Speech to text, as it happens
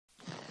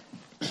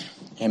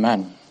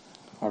Amen.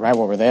 All right,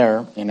 well, we're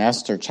there in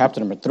Esther chapter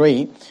number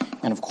 3.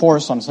 And of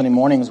course, on Sunday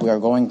mornings, we are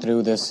going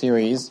through this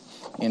series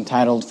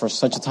entitled For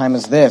Such a Time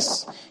as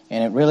This.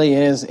 And it really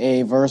is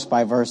a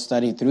verse-by-verse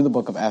study through the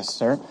book of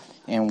Esther.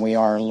 And we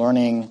are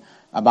learning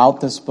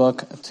about this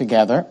book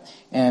together.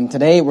 And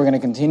today, we're going to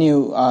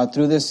continue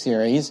through this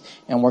series.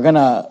 And we're going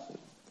to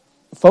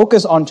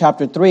focus on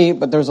chapter 3,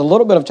 but there's a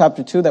little bit of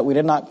chapter 2 that we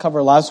did not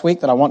cover last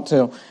week that I want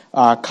to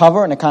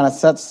cover, and it kind of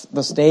sets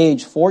the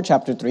stage for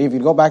chapter 3. If you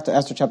go back to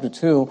Esther chapter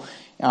 2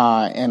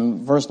 and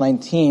verse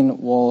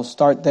 19, we'll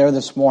start there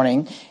this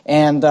morning.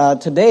 And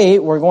today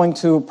we're going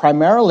to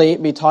primarily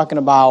be talking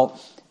about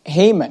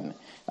Haman,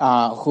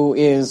 who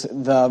is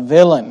the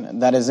villain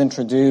that is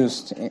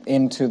introduced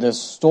into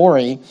this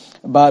story.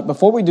 But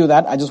before we do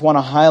that, I just want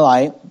to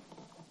highlight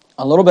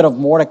a little bit of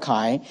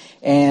Mordecai,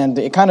 and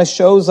it kind of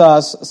shows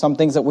us some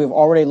things that we've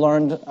already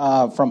learned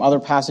from other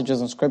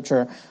passages in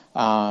Scripture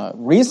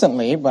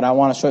recently, but I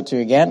want to show it to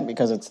you again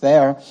because it's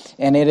there.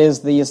 And it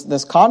is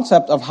this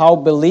concept of how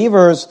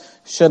believers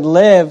should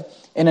live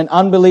in an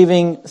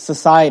unbelieving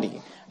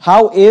society.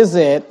 How is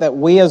it that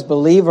we as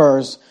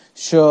believers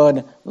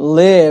should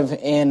live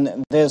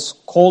in this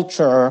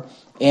culture,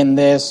 in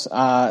this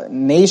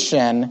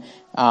nation,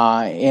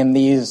 in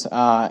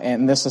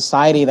this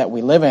society that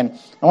we live in?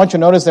 I want you to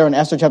notice there in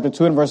Esther chapter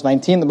 2 and verse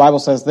 19, the Bible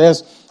says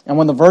this, "And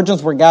when the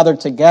virgins were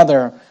gathered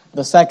together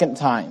the second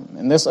time,"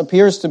 and this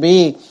appears to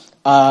be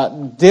a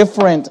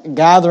different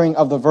gathering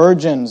of the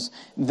virgins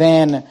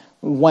than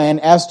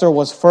when Esther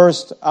was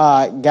first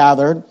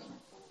gathered.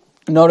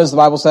 Notice the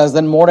Bible says,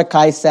 "Then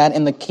Mordecai sat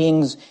in the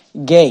king's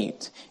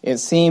gate." It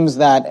seems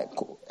that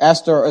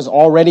Esther is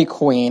already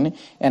queen,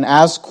 and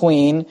as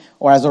queen,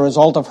 or as a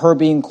result of her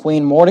being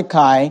queen,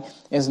 Mordecai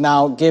is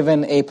now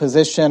given a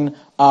position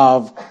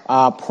of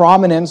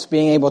prominence,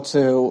 being able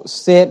to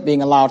sit,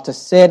 being allowed to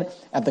sit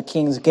at the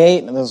king's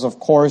gate. And this is, of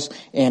course,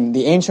 in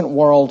the ancient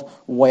world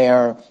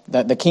where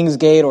the king's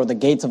gate or the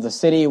gates of the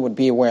city would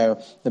be where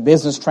the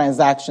business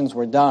transactions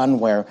were done,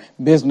 where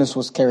business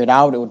was carried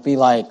out. It would be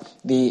like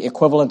the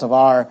equivalent of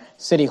our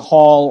city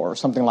hall or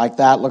something like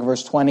that. Look at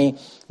verse 20.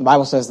 The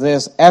Bible says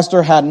this,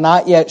 "Esther had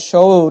not yet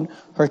showed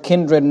her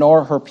kindred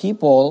nor her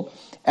people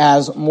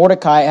as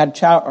Mordecai had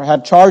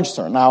charged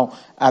her." Now,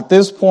 at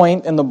this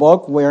point in the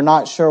book, we're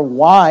not sure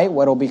why.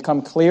 What will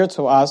become clear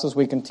to us as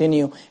we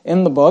continue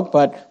in the book.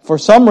 But for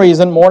some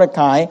reason,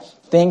 Mordecai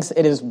thinks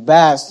it is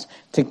best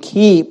to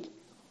keep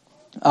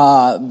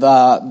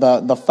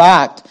the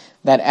fact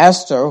that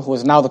Esther, who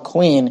is now the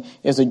queen,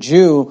 is a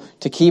Jew,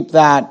 to keep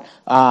that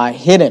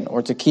hidden,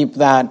 or to keep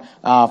that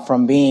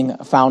from being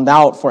found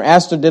out. For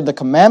Esther did the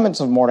commandments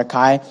of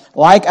Mordecai,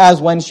 like as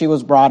when she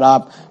was brought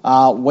up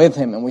with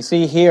him. And we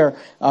see here,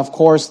 of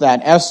course,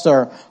 that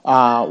Esther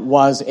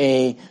was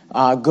a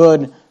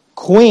good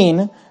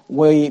queen.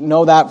 We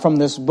know that from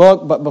this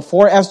book. But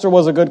before Esther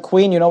was a good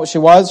queen, you know what she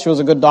was? She was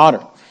a good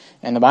daughter.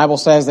 And the Bible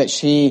says that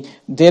she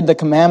did the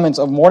commandments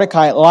of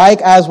Mordecai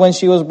like as when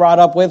she was brought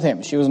up with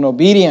him. She was an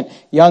obedient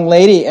young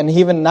lady, and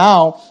even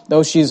now,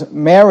 though she's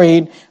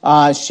married,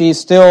 she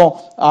still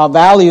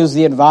values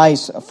the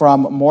advice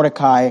from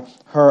Mordecai,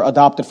 her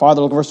adopted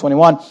father. Look at verse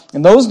 21.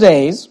 "In those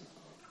days,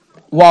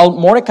 while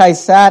Mordecai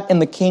sat in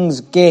the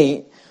king's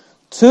gate,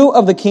 two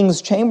of the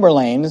king's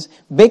chamberlains,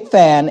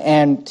 Bigthan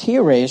and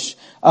Teresh,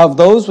 of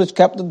those which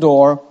kept the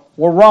door,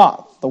 were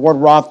wroth." The word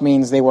wroth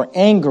means they were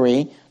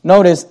angry.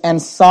 Notice,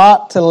 "and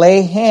sought to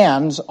lay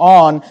hands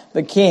on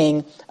the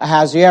king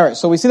Ahasuerus."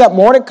 So we see that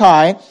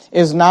Mordecai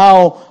is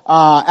now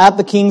at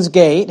the king's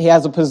gate. He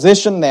has a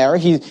position there.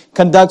 He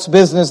conducts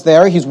business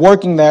there. He's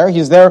working there.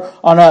 He's there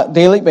on a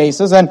daily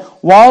basis. And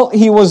while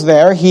he was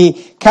there, he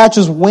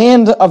catches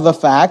wind of the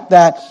fact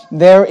that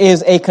there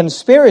is a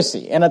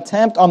conspiracy, an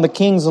attempt on the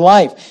king's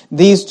life.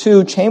 These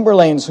two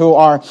chamberlains who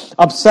are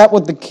upset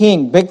with the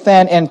king,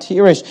 Bigthan and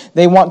Teresh,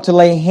 they want to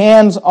lay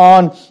hands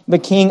on the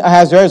king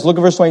Ahasuerus. Look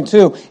at verse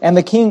 22. "And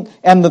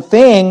the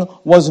thing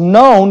was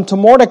known to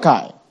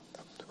Mordecai,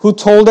 who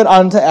told it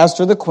unto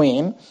Esther the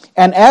queen,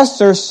 and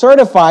Esther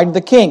certified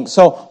the king."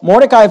 So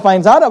Mordecai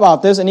finds out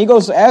about this, and he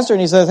goes to Esther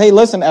and he says, "Hey,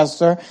 listen,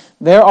 Esther,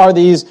 there are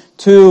these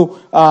two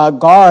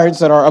guards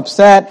that are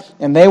upset,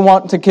 and they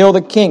want to kill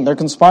the king. They're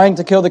conspiring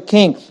to kill the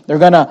king. They're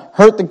going to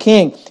hurt the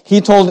king." He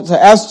told it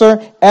to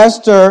Esther.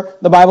 Esther,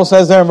 the Bible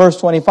says there in verse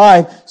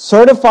 25,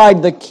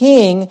 certified the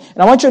king.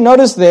 And I want you to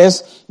notice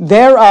this,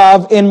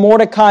 thereof in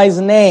Mordecai's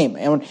name.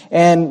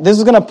 And this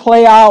is going to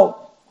play out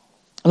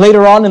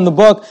later on in the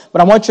book, but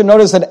I want you to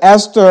notice that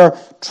Esther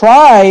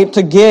tried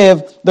to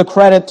give the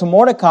credit to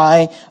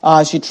Mordecai.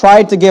 She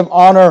tried to give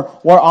honor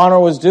where honor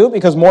was due,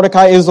 because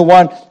Mordecai is the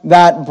one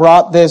that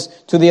brought this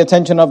to the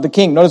attention of the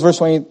king. Notice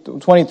verse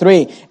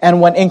 23.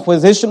 "And when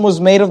inquisition was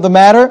made of the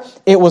matter,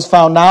 it was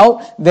found out.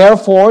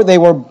 Therefore they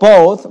were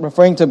both,"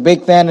 referring to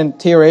Bigthan and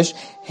Teresh,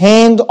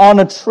 "hanged on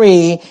a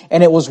tree,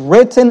 and it was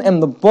written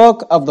in the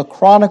book of the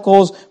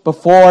Chronicles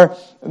before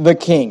the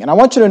king." And I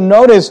want you to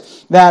notice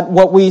that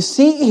what we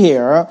see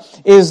here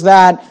is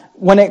that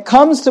when it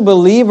comes to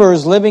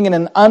believers living in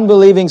an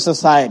unbelieving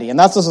society, and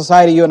that's the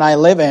society you and I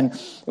live in,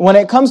 when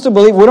it comes to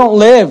believe, we don't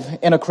live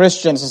in a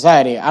Christian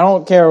society. I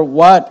don't care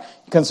what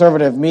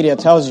conservative media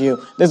tells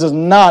you, this is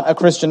not a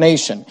Christian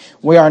nation.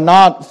 We are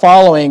not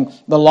following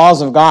the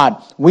laws of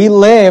God. We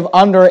live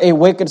under a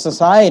wicked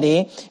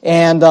society,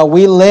 and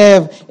we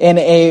live in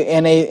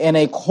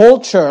a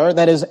culture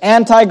that is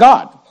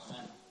anti-God.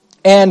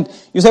 And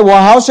you say, well,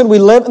 how should we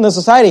live in the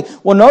society?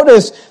 Well,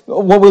 notice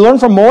what we learn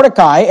from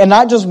Mordecai, and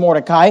not just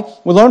Mordecai.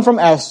 We learn from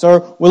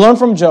Esther. We learn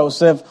from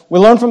Joseph. We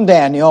learn from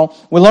Daniel.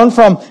 We learn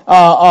from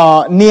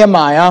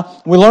Nehemiah.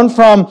 We learn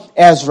from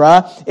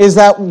Ezra, is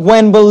that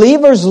when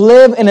believers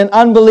live in an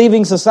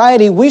unbelieving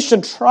society, we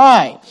should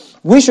try.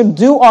 We should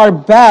do our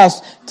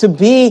best to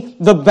be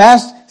the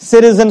best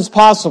citizens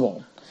possible.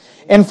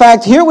 In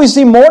fact, here we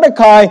see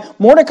Mordecai.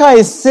 Mordecai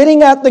is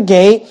sitting at the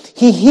gate.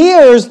 He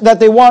hears that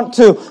they want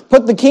to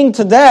put the king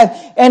to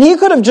death, and he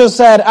could have just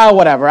said, oh,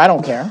 whatever, I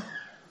don't care.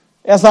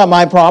 That's not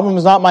my problem.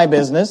 It's not my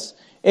business.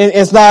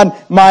 It's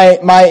not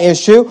my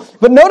issue.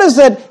 But notice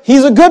that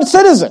he's a good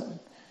citizen.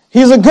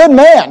 He's a good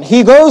man.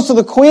 He goes to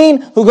the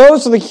queen, who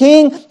goes to the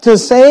king to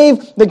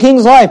save the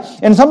king's life.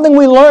 And something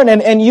we learn,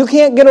 and you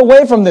can't get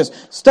away from this.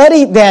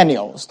 Study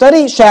Daniel.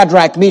 Study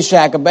Shadrach,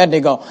 Meshach,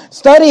 Abednego.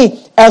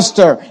 Study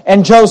Esther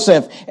and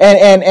Joseph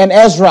and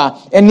Ezra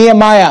and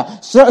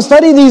Nehemiah.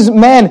 Study these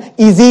men,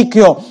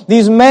 Ezekiel,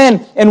 these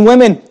men and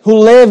women who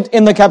lived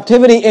in the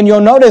captivity, and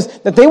you'll notice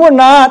that they were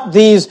not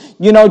these,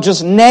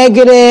 just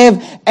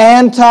negative,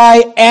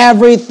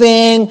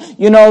 anti-everything,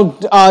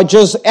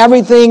 just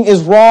everything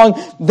is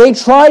wrong. They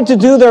tried to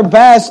do their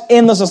best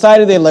in the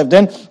society they lived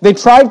in. They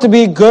tried to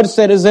be good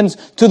citizens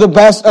to the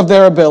best of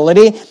their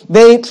ability.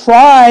 They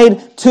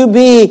tried to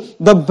be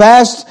the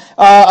best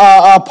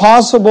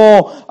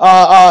possible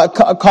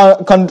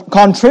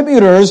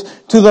contributors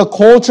to the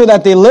culture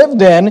that they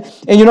lived in.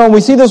 And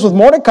we see this with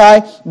Mordecai,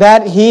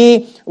 that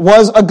he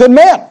was a good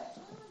man.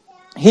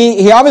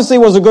 He obviously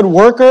was a good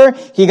worker.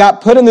 He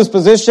got put in this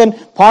position.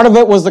 Part of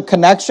it was the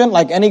connection,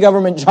 like any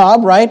government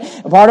job, right?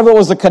 Part of it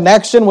was the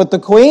connection with the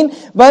queen.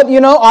 But,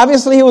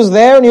 obviously he was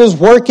there and he was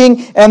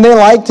working and they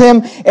liked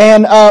him.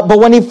 And but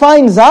when he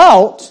finds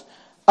out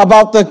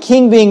about the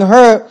king being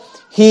hurt,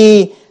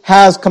 he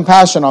has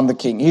compassion on the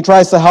king. He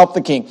tries to help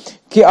the king.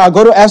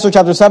 Go to Esther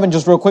chapter 7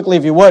 just real quickly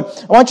if you would.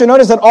 I want you to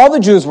notice that all the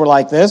Jews were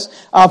like this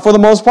for the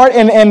most part.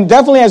 And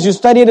definitely as you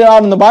studied it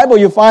out in the Bible,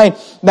 you find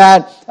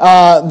that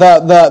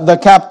the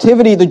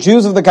captivity, the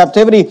Jews of the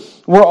captivity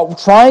were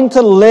trying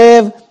to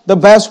live the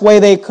best way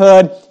they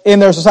could in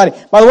their society.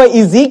 By the way,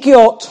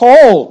 Ezekiel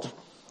told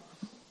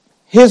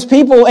his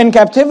people in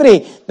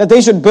captivity that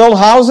they should build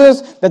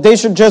houses, that they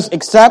should just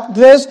accept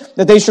this,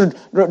 that they should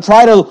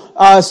try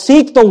to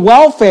seek the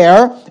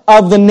welfare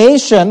of the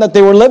nation that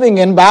they were living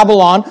in.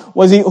 Babylon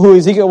was who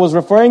Ezekiel was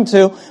referring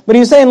to. But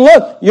he's saying,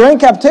 look, you're in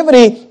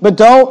captivity, but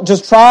don't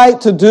just try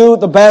to do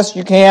the best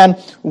you can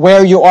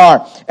where you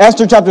are.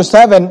 Esther chapter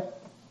 7,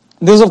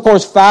 this is, of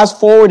course, fast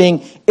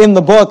forwarding in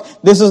the book.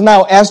 This is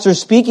now Esther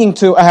speaking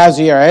to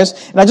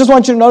Ahasuerus. And I just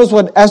want you to notice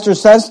what Esther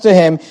says to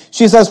him.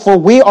 She says, for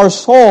we are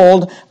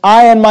sold,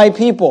 I and my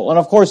people. And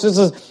of course, this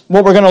is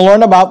what we're going to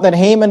learn about, that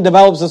Haman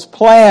develops this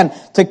plan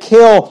to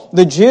kill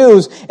the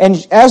Jews.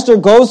 And Esther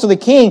goes to the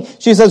king.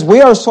 She says,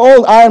 we are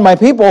sold, I and my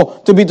people,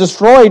 to be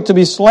destroyed, to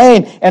be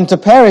slain, and to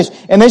perish.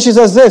 And then she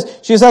says this.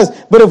 She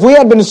says, but if we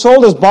had been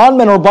sold as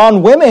bondmen or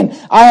bondwomen,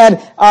 I had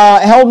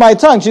held my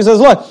tongue. She says,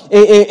 look,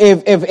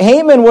 if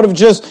Haman would have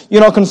just,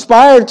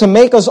 conspired to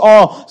make us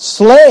all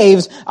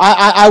slaves,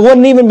 I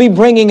wouldn't even be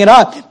bringing it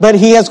up. But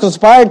he has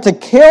conspired to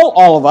kill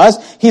all of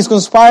us. He's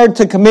conspired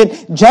to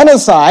commit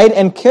genocide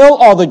and kill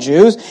all the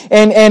Jews.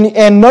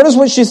 And notice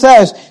what she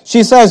says.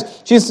 She says,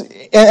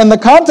 and the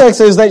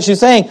context is that she's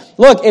saying,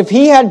 look, if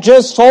he had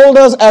just sold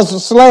us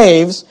as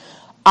slaves,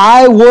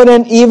 I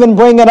wouldn't even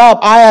bring it up.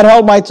 I had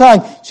held my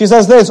tongue. She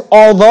says this,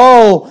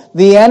 although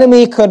the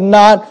enemy could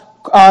not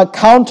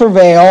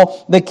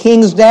countervail the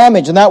king's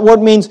damage. And that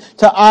word means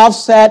to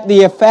offset the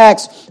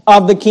effects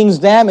of the king's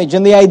damage.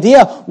 And the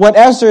idea, what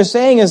Esther is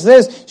saying is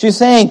this. She's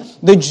saying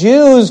the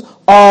Jews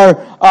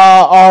are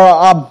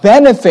a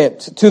benefit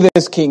to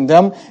this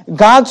kingdom.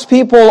 God's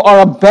people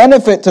are a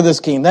benefit to this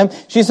kingdom.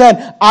 She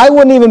said, I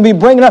wouldn't even be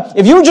bringing it up.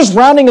 If you were just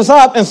rounding us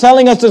up and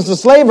selling us into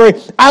slavery,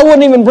 I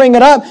wouldn't even bring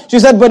it up. She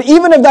said, but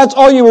even if that's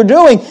all you were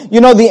doing,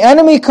 the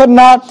enemy could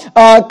not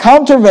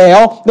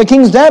countervail the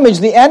king's damage.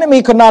 The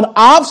enemy could not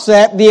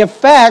offset the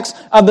effects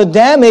of the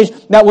damage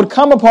that would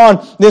come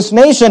upon this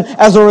nation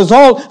as a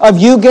result of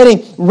you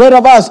getting rid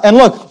of us. And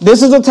look,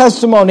 this is a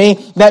testimony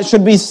that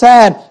should be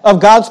said of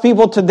God's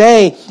people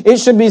today. It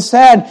should be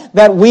said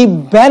that we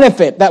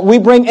benefit, that we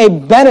bring a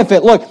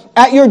benefit. Look,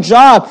 at your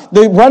job,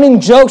 the running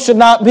joke should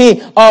not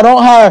be, oh,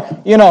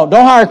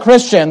 don't hire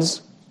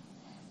Christians.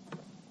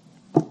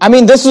 I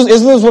mean, isn't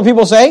this what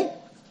people say?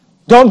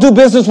 Don't do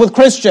business with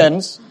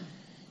Christians.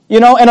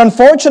 And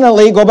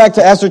unfortunately, go back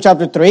to Esther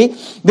chapter 3,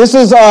 this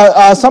is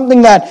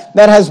something that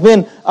has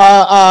been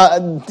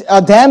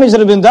a damage that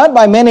has been done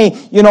by many,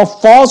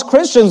 false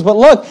Christians. But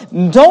look,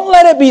 don't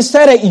let it be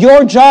said at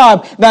your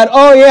job that,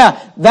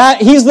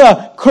 that he's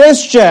the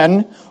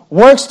Christian,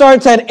 work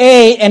starts at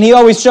 8 and he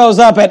always shows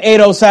up at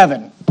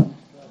 8:07.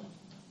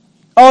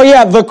 Oh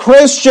yeah, the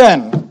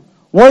Christian,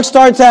 work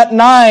starts at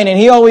 9 and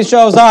he always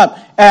shows up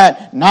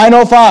at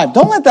 9:05.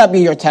 Don't let that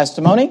be your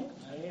testimony.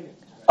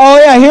 Oh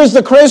yeah, here's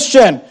the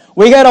Christian.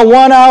 We get a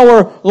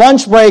 1-hour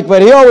lunch break,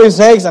 but he always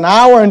takes an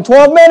hour and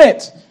 12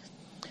 minutes.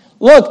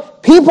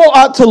 Look, people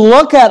ought to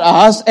look at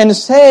us and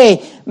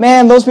say,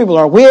 man, those people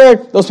are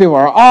weird. Those people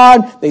are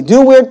odd. They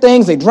do weird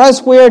things. They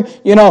dress weird,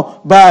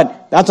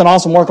 but that's an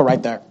awesome worker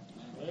right there.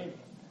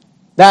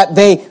 That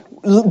they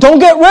don't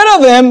get rid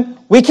of him.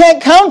 We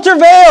can't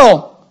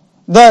countervail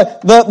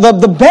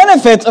the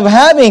benefits of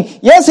having,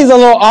 yes, he's a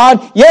little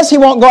odd. Yes, he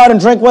won't go out and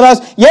drink with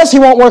us. Yes, he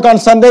won't work on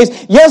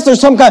Sundays. Yes, there's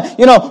some kind,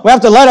 we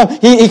have to let him,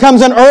 he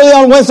comes in early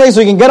on Wednesday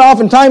so he can get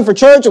off in time for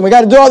church, and we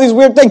got to do all these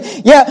weird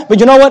things. Yeah, but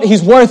you know what?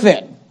 He's worth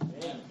it.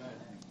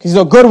 He's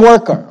a good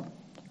worker.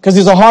 Because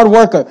he's a hard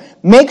worker.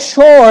 Make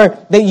sure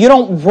that you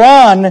don't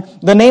run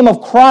the name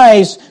of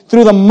Christ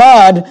through the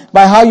mud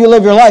by how you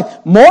live your life.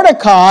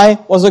 Mordecai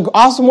was an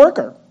awesome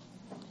worker.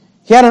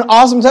 He had an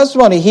awesome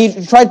testimony.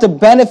 He tried to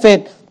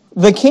benefit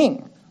the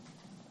king.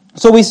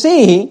 So we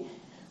see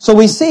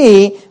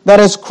that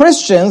as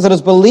Christians, that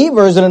as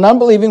believers in an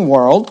unbelieving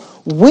world,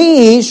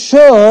 we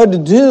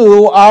should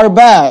do our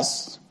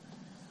best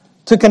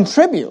to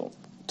contribute,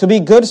 to be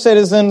good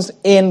citizens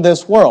in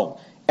this world.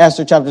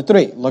 Esther chapter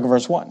 3, look at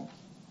verse 1.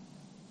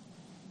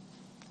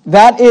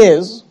 That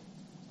is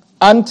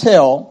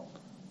until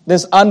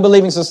this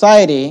unbelieving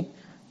society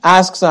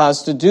asks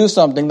us to do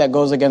something that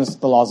goes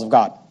against the laws of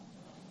God.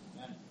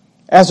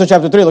 Esther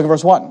chapter 3, look at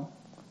verse 1.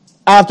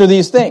 After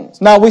these things.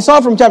 Now, we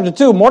saw from chapter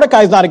 2,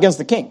 Mordecai is not against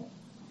the king.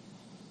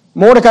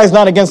 Mordecai is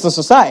not against the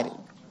society.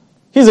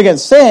 He's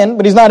against sin,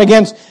 but he's not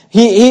against,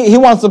 he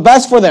wants the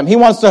best for them. He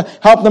wants to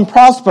help them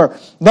prosper.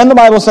 Then the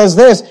Bible says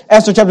this,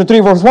 Esther chapter 3,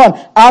 verse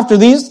 1. After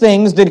these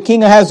things did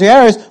King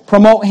Ahasuerus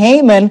promote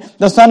Haman,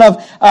 the son of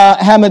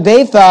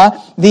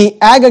Hammedatha, the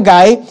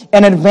Agagite,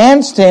 and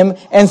advanced him,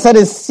 and set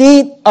his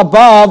seat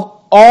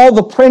above all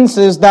the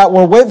princes that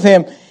were with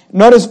him.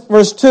 Notice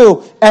verse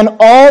 2. And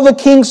all the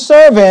king's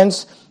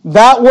servants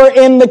that were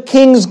in the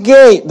king's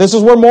gate. This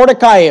is where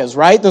Mordecai is,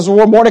 right? This is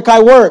where Mordecai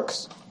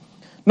works.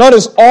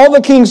 Notice, all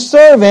the king's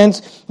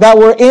servants that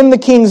were in the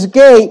king's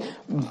gate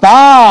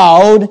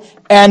bowed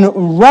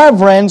and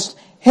reverenced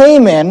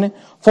Haman,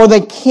 for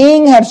the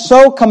king had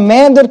so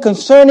commanded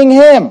concerning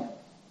him.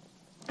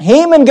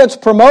 Haman gets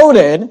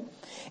promoted,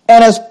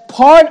 and as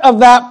part of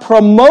that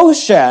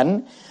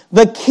promotion,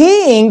 the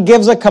king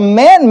gives a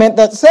commandment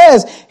that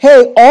says,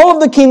 hey, all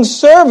of the king's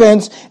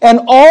servants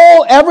and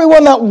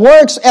everyone that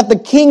works at the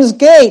king's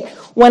gate,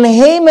 when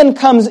Haman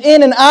comes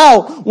in and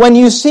out, when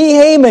you see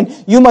Haman,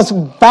 you must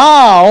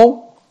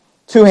bow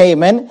to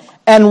Haman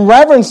and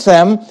reverence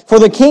him, for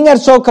the king had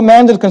so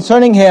commanded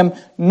concerning him.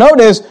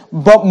 Notice,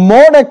 but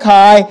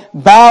Mordecai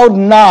bowed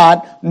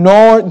not,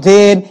 nor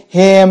did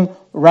him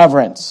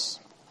reverence.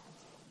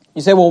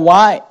 You say, well,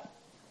 why?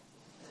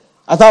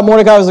 I thought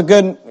Mordecai was a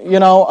good,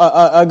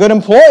 a good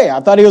employee. I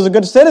thought he was a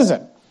good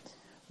citizen.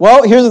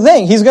 Well, here's the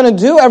thing. He's going to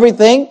do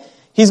everything.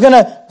 He's going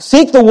to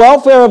seek the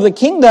welfare of the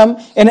kingdom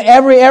in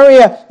every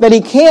area that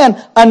he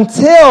can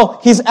until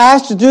he's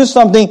asked to do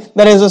something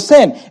that is a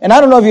sin. And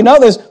I don't know if you know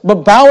this,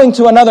 but bowing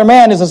to another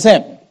man is a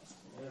sin.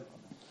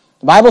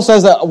 The Bible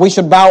says that we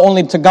should bow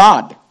only to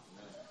God.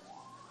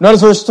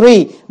 Notice verse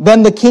 3.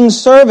 Then the king's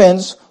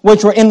servants,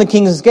 which were in the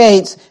king's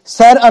gates,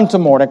 said unto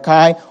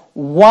Mordecai,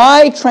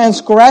 why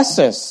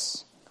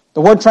transgressest?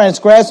 The word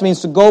transgress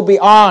means to go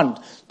beyond,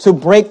 to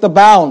break the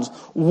bounds.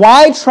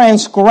 Why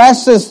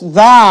transgressest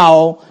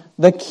thou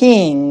the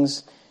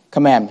king's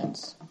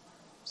commandments?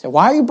 So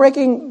why are you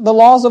breaking the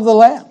laws of the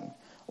land?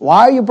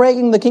 Why are you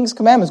breaking the king's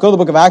commandments? Go to the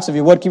book of Acts, if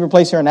you would. Keep your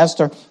place here in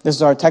Esther. This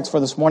is our text for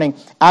this morning.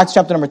 Acts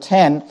chapter number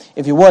 10.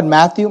 If you would,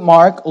 Matthew,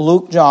 Mark,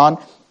 Luke,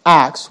 John,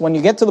 Acts. When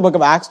you get to the book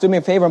of Acts, do me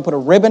a favor and put a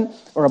ribbon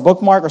or a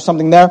bookmark or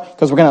something there,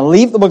 because we're going to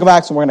leave the book of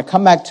Acts and we're going to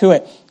come back to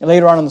it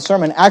later on in the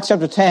sermon. Acts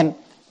chapter 10.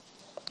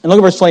 And look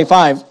at verse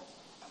 25.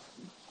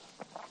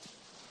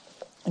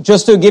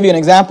 Just to give you an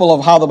example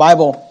of how the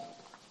Bible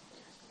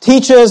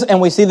teaches,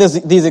 and we see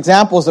these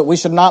examples that we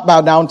should not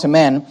bow down to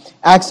men.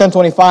 Acts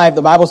 10:25,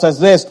 the Bible says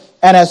this,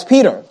 and as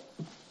Peter.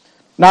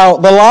 Now,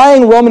 the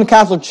lying Roman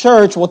Catholic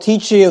Church will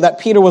teach you that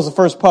Peter was the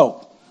first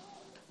pope.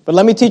 But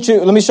let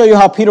me show you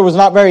how Peter was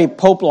not very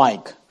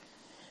pope-like.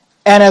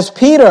 And as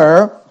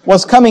Peter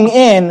was coming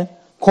in,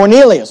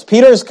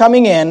 Peter is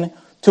coming in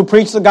to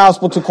preach the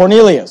gospel to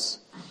Cornelius.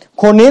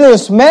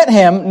 Cornelius met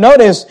him,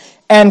 notice,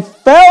 and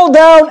fell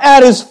down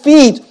at his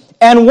feet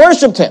and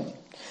worshipped him.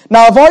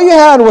 Now, if all you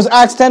had was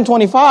Acts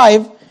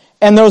 10:25,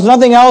 and there was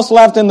nothing else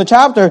left in the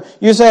chapter,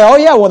 you say, oh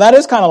yeah, well that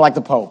is kind of like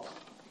the Pope.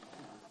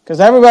 Because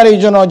everybody,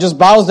 just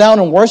bows down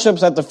and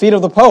worships at the feet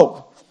of the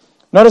Pope.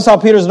 Notice how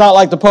Peter's not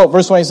like the Pope.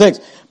 Verse 26.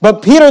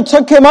 But Peter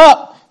took him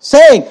up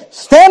saying,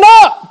 stand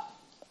up!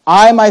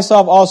 I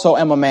myself also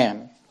am a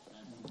man.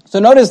 So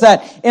notice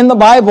that in the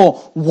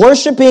Bible,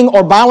 worshiping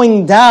or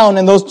bowing down,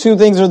 and those two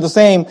things are the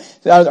same,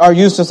 are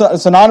used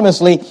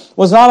synonymously,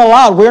 was not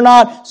allowed. We're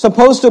not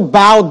supposed to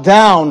bow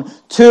down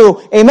to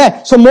a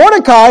man. So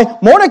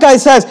Mordecai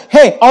says,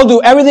 hey, I'll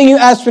do everything you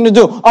ask me to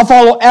do. I'll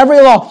follow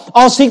every law.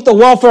 I'll seek the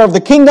welfare of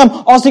the kingdom.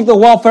 I'll seek the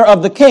welfare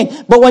of the king.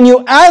 But when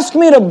you ask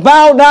me to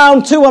bow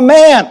down to a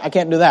man, I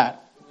can't do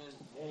that.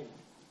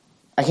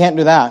 I can't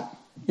do that.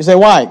 You say,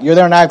 why? You're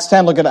there in Acts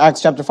 10. Look at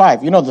Acts chapter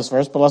 5. You know this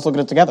verse, but let's look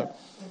at it together.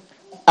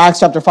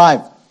 Acts chapter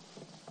 5.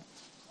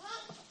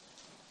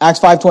 Acts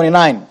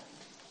 5:29.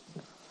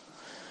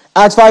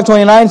 Acts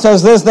 5:29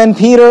 says this, then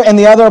Peter and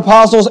the other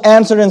apostles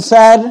answered and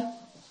said,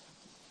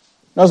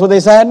 notice what they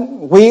said?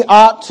 We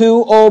ought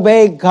to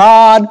obey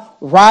God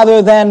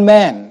rather than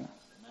men.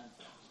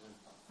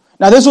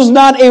 Now this was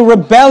not a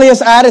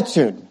rebellious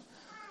attitude.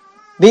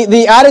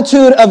 The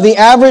attitude of the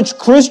average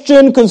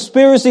Christian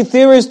conspiracy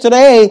theorist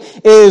today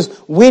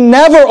is we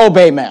never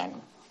obey man.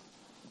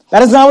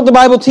 That is not what the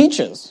Bible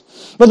teaches.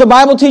 But the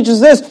Bible teaches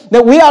this,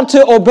 that we ought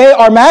to obey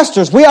our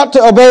masters. We ought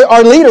to obey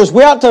our leaders.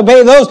 We ought to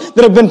obey those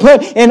that have been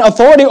put in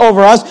authority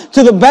over us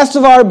to the best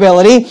of our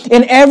ability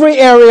in every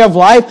area of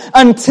life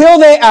until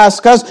they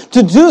ask us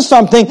to do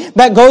something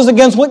that goes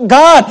against what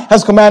God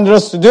has commanded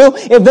us to do.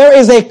 If there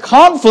is a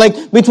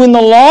conflict between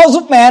the laws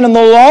of man and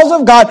the laws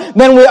of God,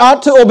 then we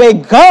ought to obey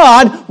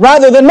God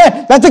rather than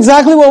men. That's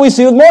exactly what we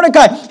see with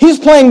Mordecai. He's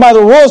playing by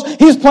the rules.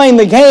 He's playing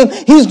the game.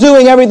 He's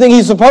doing everything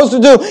he's supposed to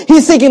do.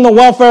 He's seeking the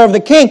welfare of the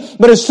king.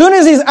 But as soon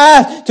as he's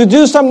asked to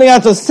do something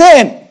that's a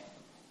sin,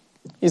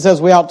 he says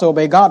we ought to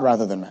obey God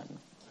rather than men.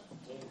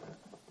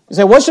 You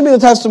say, what should be the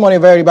testimony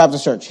of Verity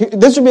Baptist Church?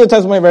 This should be the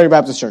testimony of Verity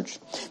Baptist Church.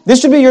 This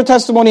should be your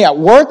testimony at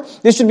work.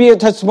 This should be your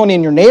testimony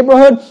in your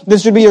neighborhood.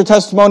 This should be your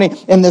testimony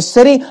in the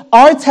city.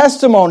 Our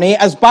testimony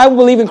as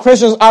Bible-believing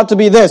Christians ought to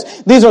be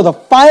this. These are the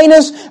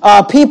finest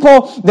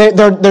people.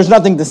 There's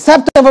nothing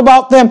deceptive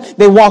about them.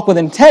 They walk with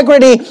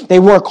integrity. They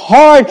work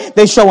hard.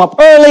 They show up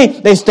early.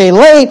 They stay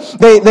late.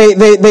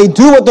 They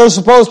do what they're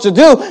supposed to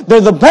do. They're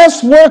the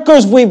best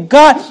workers we've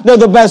got. They're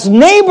the best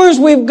neighbors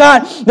we've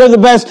got. They're the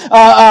best,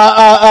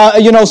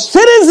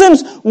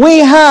 citizens we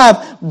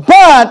have.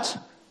 But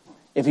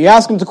if you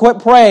ask them to quit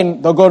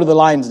praying, they'll go to the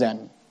lion's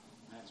den.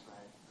 That's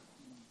right.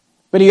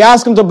 But if you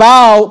ask them to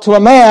bow to a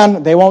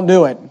man, they won't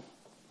do it.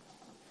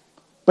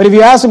 But if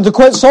you ask them to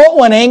quit soul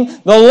winning,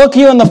 they'll look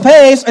you in the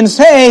face and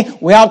say,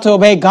 we ought to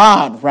obey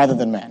God rather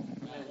than men.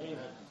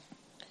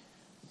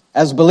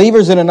 As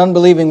believers in an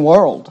unbelieving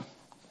world,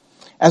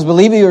 as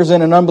believers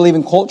in an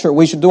unbelieving culture,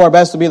 we should do our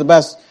best to be the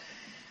best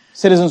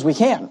citizens we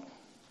can.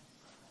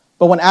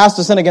 But when asked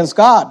to sin against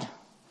God,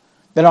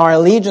 then our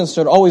allegiance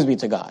should always be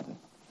to God.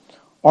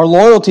 Our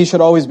loyalty should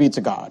always be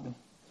to God.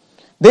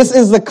 This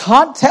is the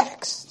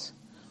context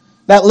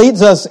that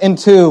leads us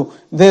into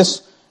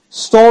this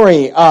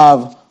story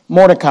of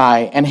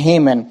Mordecai and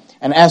Haman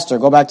and Esther.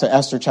 Go back to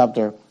Esther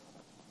chapter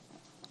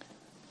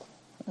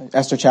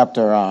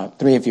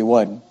 3, if you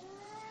would.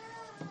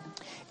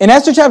 In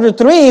Esther chapter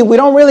 3, we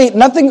don't really,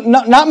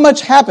 not much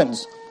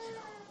happens.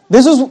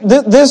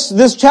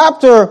 This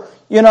chapter,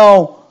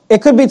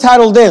 it could be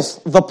titled this,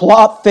 The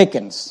Plot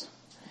Thickens.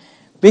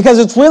 Because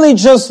it's really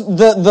just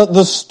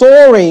the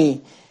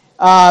story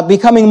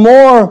becoming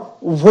more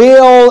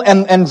real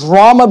and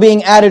drama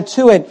being added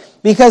to it.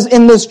 Because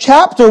in this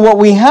chapter, what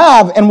we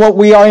have and what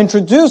we are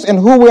introduced and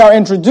who we are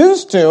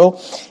introduced to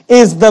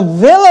is the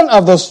villain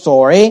of the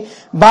story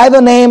by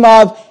the name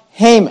of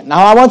Haman.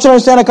 Now, I want you to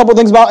understand a couple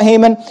things about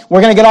Haman. We're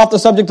going to get off the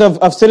subject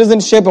of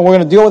citizenship, and we're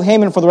going to deal with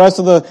Haman for the rest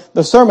of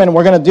the sermon.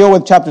 We're going to deal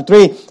with chapter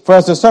 3 for the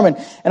rest of the sermon.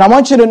 And I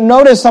want you to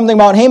notice something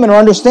about Haman, or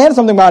understand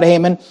something about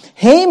Haman.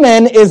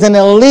 Haman is an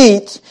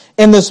elite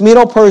in this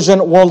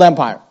Medo-Persian world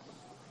empire.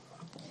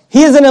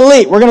 He is an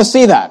elite. We're going to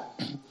see that.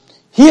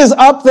 He is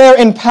up there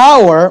in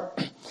power,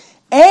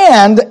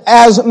 and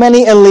as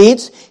many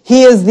elites,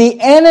 he is the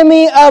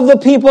enemy of the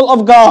people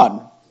of God.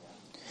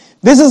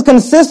 This is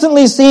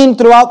consistently seen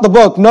throughout the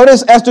book.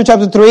 Notice Esther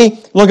chapter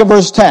 3, look at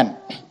verse 10.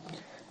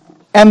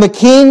 And the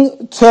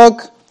king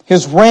took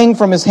his ring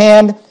from his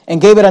hand and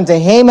gave it unto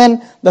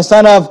Haman, the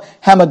son of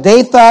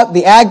Hammedatha,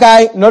 the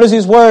Agagite. Notice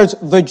these words,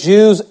 the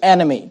Jews'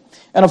 enemy.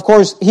 And of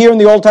course, here in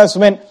the Old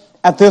Testament,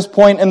 at this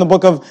point in the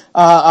book of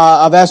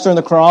Esther, in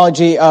the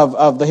chronology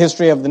of the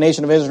history of the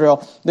nation of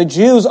Israel, the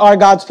Jews are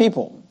God's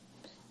people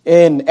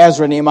in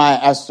Ezra, Nehemiah,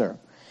 Esther.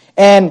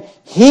 And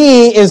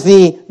he is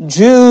the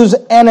Jews'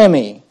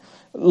 enemy.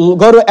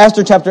 Go to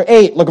Esther chapter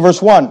 8, look at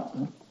verse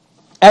 1.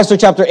 Esther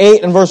chapter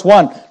 8 and verse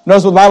 1.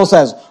 Notice what the Bible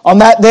says. On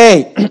that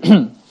day,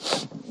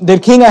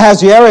 did King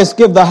Ahasuerus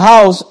give the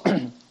house,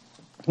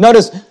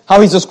 notice how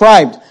he's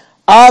described,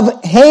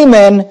 of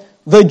Haman,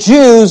 the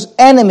Jews'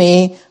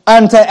 enemy,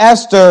 unto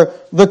Esther,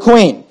 the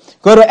queen.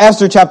 Go to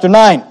Esther chapter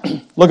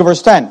 9, look at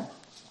verse 10.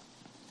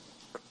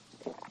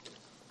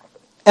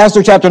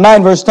 Esther chapter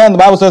 9, verse 10, the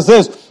Bible says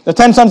this, the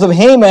 10 sons of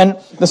Haman,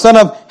 the son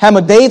of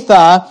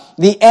Hammedatha,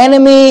 the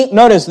enemy,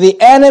 notice, the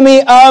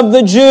enemy of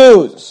the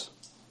Jews,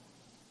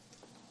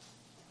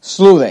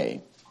 slew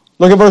they.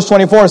 Look at verse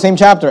 24, same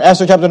chapter,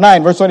 Esther chapter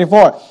 9, verse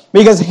 24.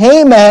 Because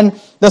Haman,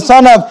 the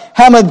son of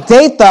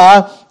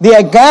Hammedatha, the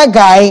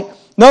Agagite,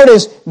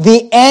 notice,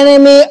 the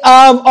enemy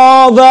of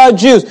all the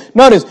Jews.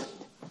 Notice,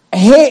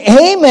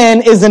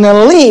 Haman is an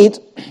elite,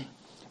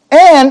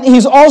 and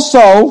he's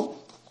also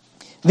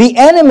the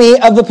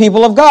enemy of the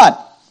people of God.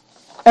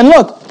 And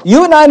look,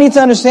 you and I need to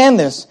understand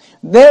this.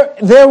 There,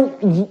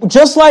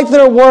 just like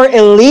there were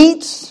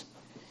elites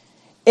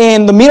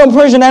in the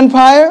Medo-Persian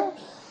Empire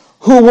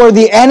who were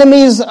the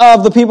enemies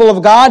of the people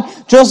of God,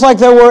 just like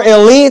there were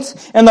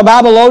elites in the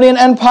Babylonian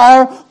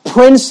Empire,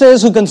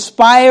 princes who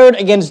conspired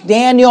against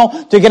Daniel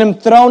to get him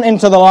thrown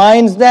into the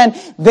lion's den,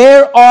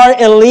 there are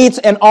elites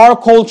in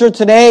our culture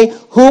today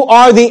who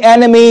are the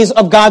enemies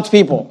of God's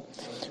people,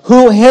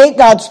 who hate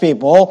God's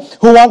people,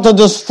 who want to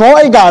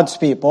destroy God's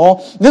people.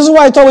 This is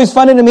why it's always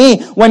funny to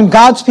me when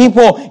God's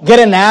people get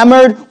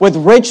enamored with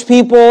rich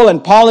people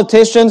and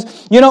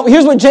politicians. You know,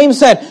 here's what James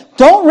said,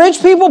 don't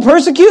rich people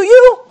persecute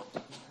you?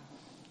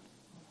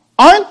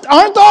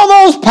 Aren't all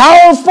those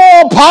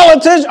powerful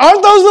politicians,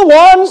 aren't those the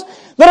ones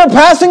that are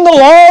passing the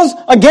laws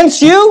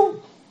against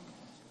you?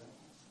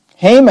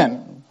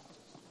 Haman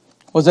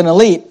was an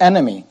elite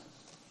enemy.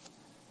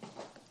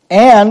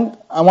 And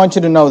I want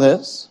you to know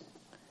this.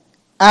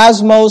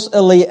 As most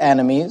elite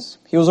enemies,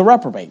 he was a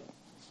reprobate.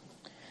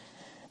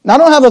 Now, I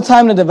don't have the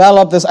time to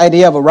develop this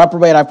idea of a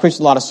reprobate. I've preached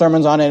a lot of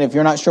sermons on it. If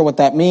you're not sure what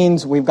that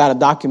means, we've got a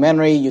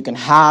documentary you can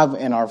have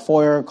in our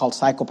foyer called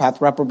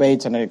Psychopath,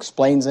 Reprobates, and it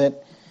explains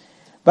it.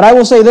 But I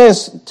will say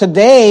this,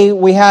 today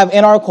we have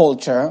in our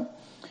culture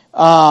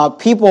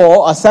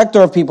people, a sector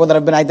of people that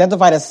have been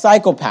identified as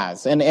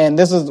psychopaths. And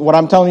this is what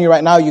I'm telling you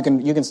right now. You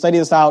can study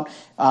this out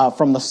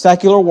from the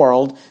secular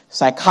world.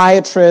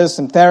 Psychiatrists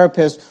and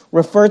therapists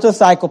refer to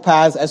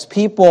psychopaths as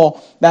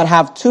people that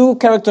have two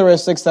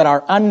characteristics that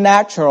are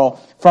unnatural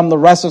from the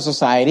rest of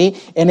society.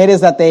 And it is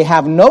that they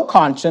have no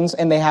conscience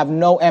and they have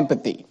no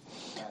empathy.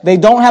 They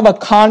don't have a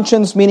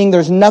conscience, meaning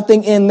there's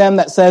nothing in them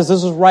that says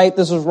this is right,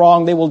 this is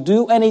wrong. They will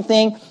do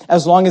anything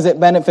as long as it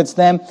benefits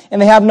them.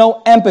 And they have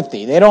no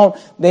empathy. They don't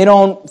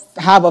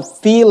have a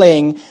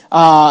feeling,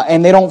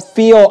 and they don't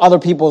feel other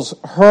people's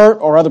hurt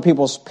or other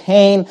people's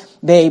pain.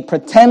 They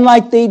pretend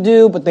like they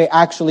do, but they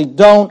actually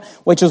don't,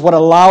 which is what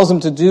allows them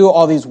to do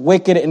all these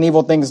wicked and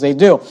evil things they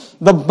do.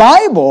 The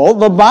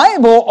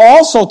Bible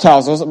also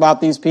tells us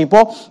about these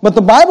people, but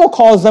the Bible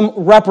calls them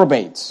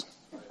reprobates.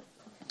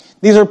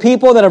 These are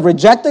people that have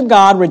rejected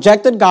God,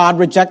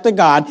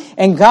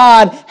 and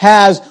God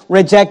has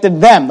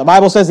rejected them. The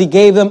Bible says he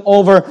gave them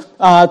over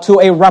to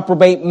a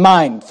reprobate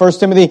mind. 2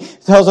 Timothy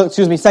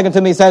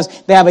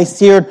says they have a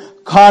seared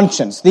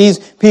conscience. These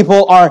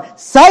people are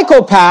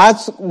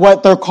psychopaths,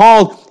 what they're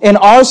called in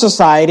our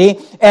society,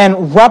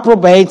 and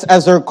reprobates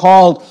as they're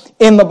called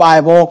in the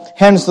Bible.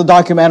 Hence the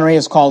documentary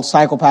is called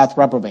Psychopath,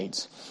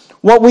 Reprobates.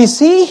 What we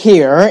see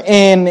here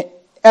in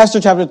Esther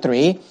chapter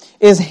 3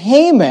 is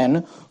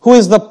Haman, who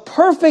is the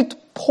perfect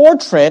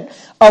portrait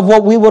of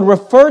what we would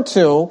refer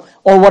to,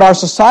 or what our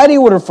society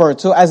would refer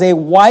to, as a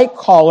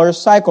white-collar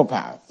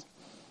psychopath.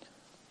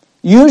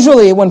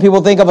 Usually, when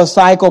people think of a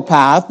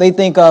psychopath, they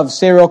think of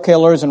serial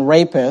killers and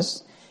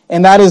rapists,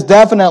 and that is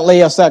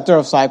definitely a sector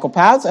of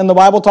psychopaths, and the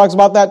Bible talks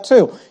about that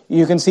too.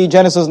 You can see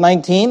Genesis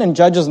 19 and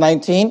Judges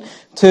 19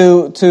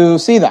 to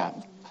see that.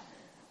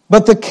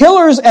 But the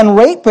killers and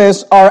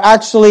rapists are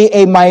actually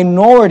a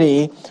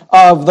minority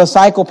of the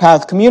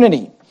psychopath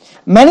community.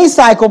 Many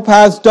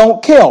psychopaths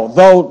don't kill,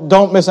 though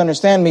don't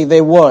misunderstand me,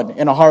 they would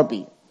in a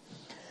heartbeat.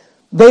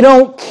 They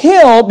don't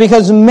kill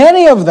because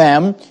many of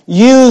them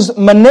use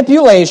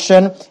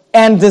manipulation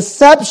and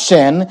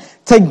deception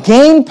to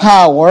gain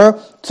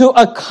power to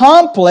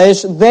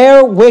accomplish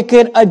their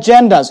wicked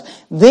agendas.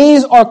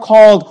 These are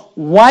called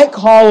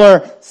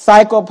white-collar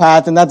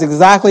psychopaths, and that's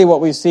exactly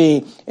what we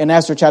see in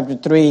Esther chapter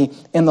 3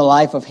 in the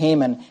life of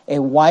Haman, a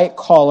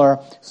white-collar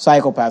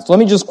psychopath. So let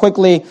me just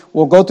quickly,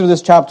 we'll go through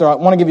this chapter. I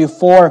want to give you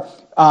four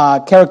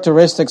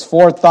characteristics,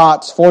 four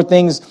thoughts, four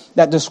things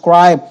that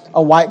describe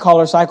a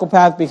white-collar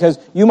psychopath, because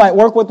you might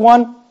work with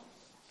one,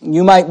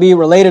 you might be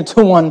related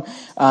to one,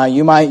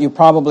 you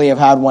probably have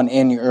had one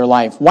in your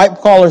life.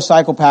 White-collar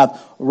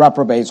psychopath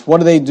reprobates. What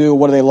do they do?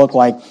 What do they look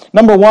like?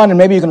 Number one, and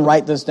maybe you can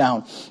write this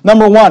down.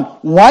 Number one,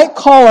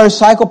 white-collar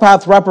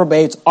psychopath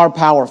reprobates are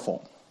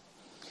powerful.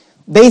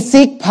 They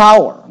seek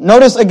power.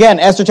 Notice again,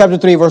 Esther chapter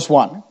 3, verse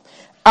 1.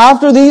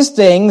 After these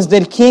things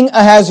did King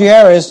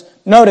Ahasuerus,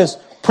 notice,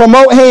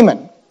 promote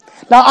Haman.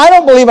 Now, I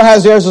don't believe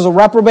Ahasuerus is a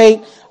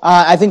reprobate.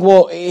 I think,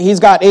 he's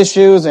got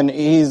issues, and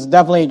he's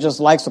definitely just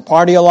likes to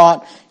party a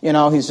lot. You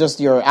know, he's just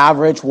your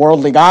average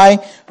worldly guy,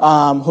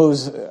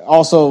 who's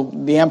also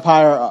the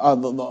empire,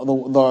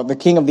 the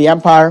king of the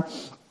empire.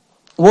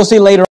 We'll see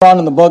later on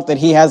in the book that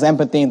he has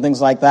empathy and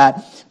things like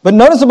that. But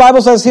notice the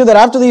Bible says here that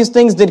after these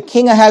things did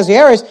King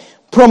Ahasuerus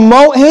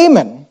promote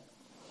Haman,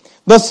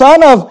 the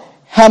son of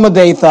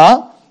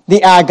Hammedatha, the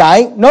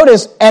Agagite,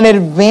 notice, and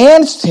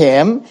advanced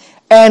him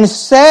and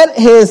set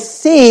his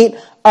seat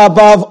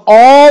above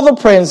all the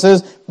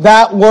princes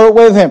that were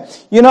with him.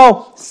 You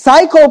know,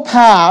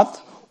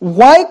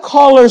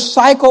 white-collar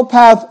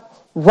psychopath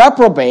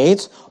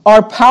reprobates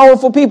are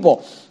powerful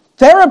people.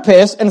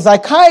 Therapists and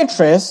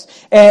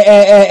psychiatrists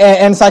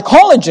and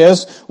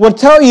psychologists would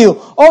tell you,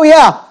 oh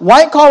yeah,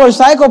 white-collar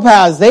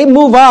psychopaths, they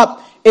move up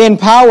in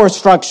power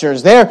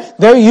structures.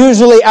 They're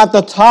usually at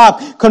the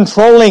top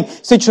controlling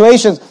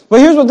situations. But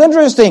here's what's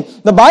interesting.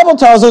 The Bible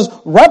tells us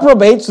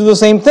reprobates do the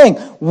same thing.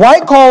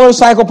 White-collar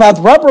psychopath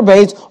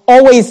reprobates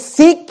always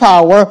seek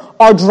power,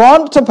 are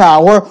drawn to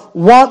power,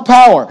 want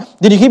power.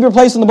 Did you keep your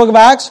place in the book of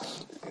Acts?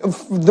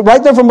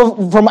 Right there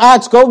from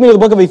Acts, go with me to the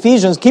book of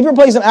Ephesians. Keep your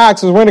place in Acts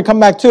because we're going to come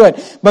back to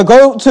it. But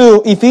go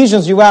to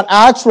Ephesians. You've got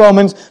Acts,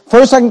 Romans,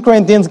 1st, 2nd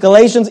Corinthians,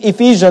 Galatians,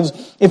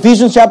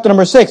 Ephesians chapter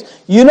number 6.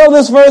 You know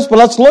this verse, but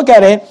let's look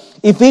at it.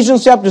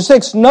 Ephesians chapter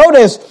 6.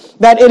 Notice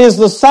that it is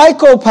the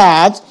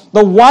psychopaths,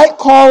 the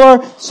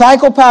white-collar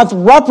psychopath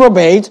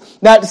reprobates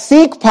that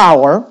seek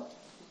power.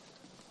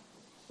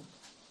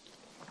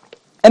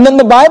 And then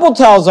the Bible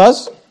tells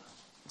us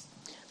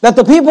that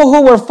the people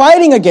who we're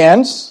fighting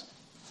against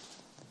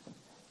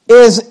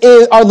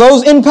are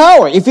those in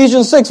power.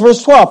 Ephesians 6,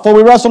 verse 12. For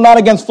we wrestle not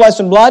against flesh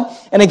and blood.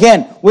 And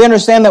again, we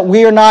understand that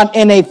we are not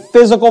in a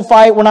physical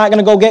fight. We're not going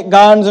to go get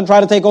guns and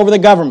try to take over the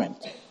government.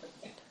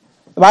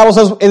 The Bible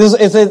says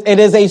it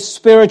is a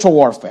spiritual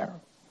warfare.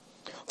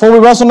 For we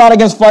wrestle not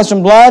against flesh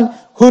and blood.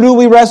 Who do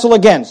we wrestle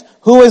against?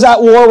 Who is at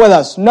war with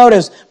us?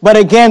 Notice, but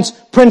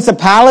against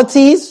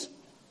principalities.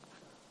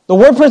 The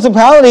word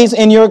principalities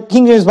in your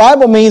King James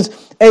Bible means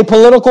a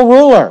political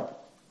ruler,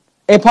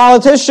 a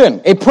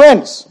politician, a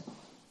prince.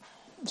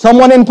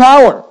 Someone in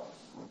power.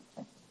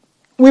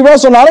 We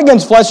wrestle not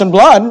against flesh and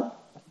blood,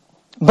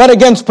 but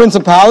against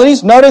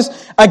principalities.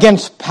 Notice,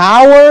 against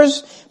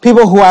powers,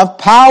 people who have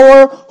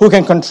power, who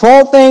can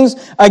control things,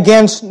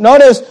 against,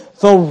 notice,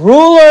 the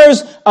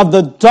rulers of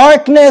the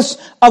darkness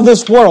of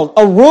this world.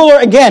 A ruler,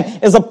 again,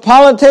 is a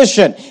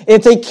politician.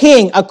 It's a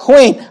king, a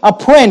queen, a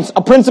prince,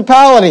 a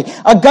principality,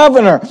 a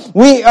governor.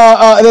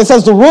 It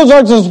says the rulers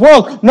of this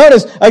world,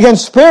 notice,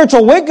 against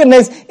spiritual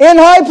wickedness in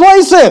high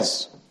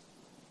places.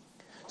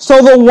 So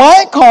the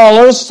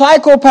white-collar,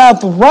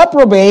 psychopath,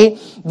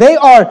 reprobate, they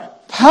are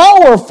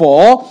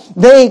powerful,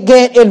 they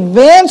get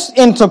advanced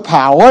into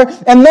power,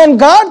 and then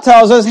God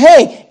tells us,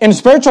 hey, in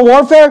spiritual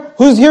warfare,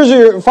 here's who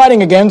you're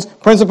fighting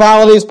against?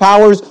 Principalities,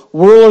 powers,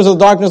 rulers of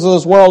the darkness of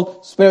this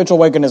world, spiritual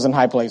wickedness in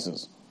high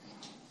places.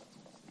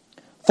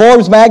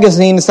 Forbes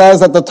magazine says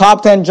that the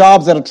top 10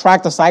 jobs that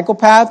attract a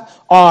psychopath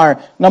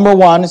are, number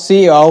 1,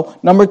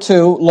 CEO, number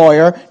 2,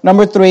 lawyer,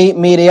 number 3,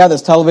 media,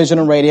 that's television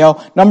and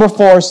radio, number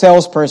 4,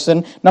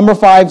 salesperson, number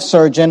 5,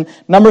 surgeon,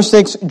 number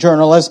 6,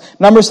 journalist,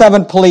 number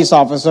 7, police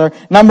officer,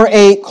 number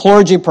 8,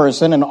 clergy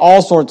person, and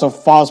all sorts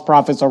of false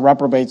prophets or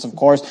reprobates, of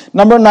course,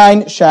 number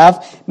 9,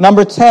 chef,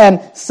 number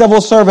 10,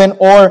 civil servant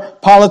or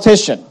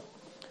politician.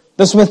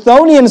 The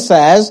Smithsonian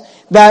says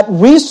that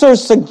research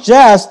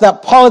suggests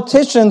that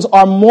politicians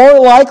are more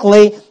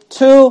likely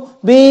to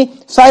be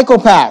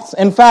psychopaths.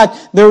 In fact,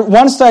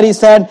 one study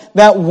said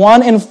that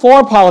 1 in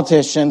 4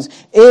 politicians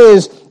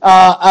is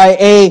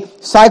a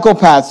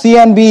psychopath.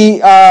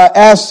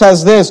 CNBS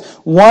says this: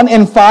 1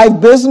 in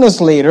 5 business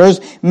leaders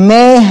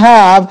may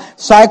have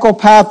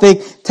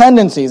psychopathic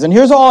tendencies. And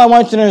here's all I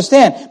want you to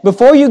understand.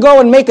 Before you go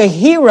and make a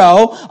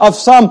hero of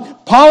some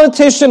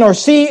politician or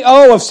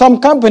CEO of some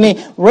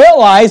company,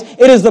 realize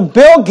it is the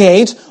Bill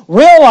Gates,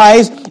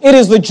 realize it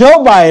is the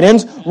Joe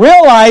Bidens,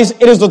 realize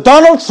it is the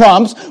Donald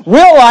Trumps,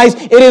 realize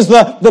it is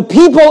the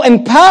people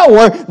in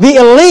power, the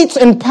elites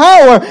in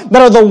power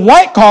that are the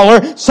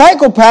white-collar,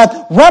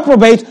 psychopath,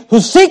 reprobates who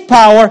seek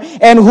power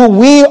and who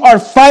we are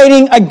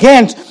fighting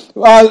against.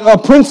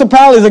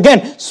 Principalities,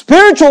 again,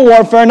 spiritual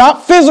warfare,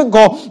 not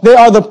physical. They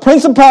are the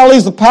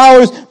principalities, the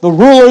powers, the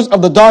rulers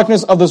of the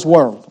darkness of this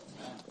world.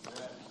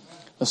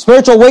 The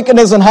spiritual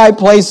wickedness in high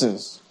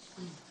places.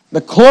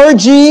 The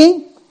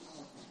clergy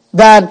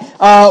that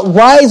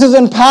rises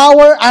in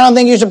power. I don't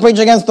think you should preach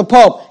against the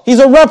Pope. He's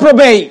a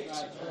reprobate.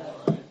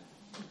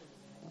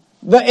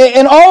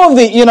 In all of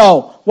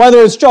the, whether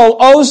it's Joel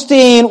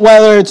Osteen,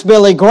 whether it's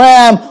Billy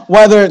Graham,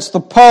 whether it's the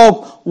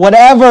Pope,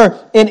 whatever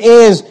it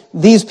is,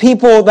 these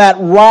people that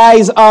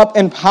rise up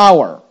in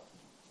power,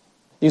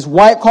 these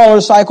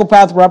white-collar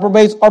psychopath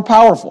reprobates are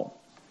powerful.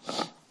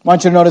 I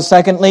want you to notice,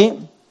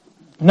 secondly,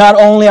 not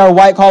only are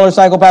white-collar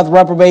psychopath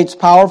reprobates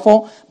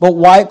powerful, but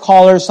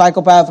white-collar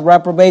psychopath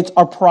reprobates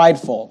are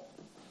prideful.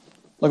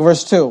 Look at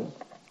verse 2.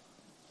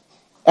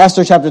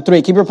 Esther chapter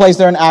 3. Keep your place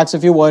there in Acts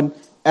if you would.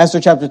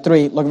 Esther chapter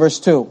 3, look at verse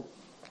 2.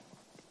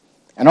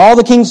 And all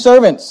the king's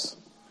servants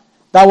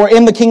that were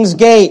in the king's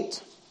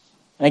gate,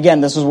 and again,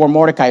 this is where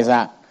Mordecai's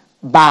at,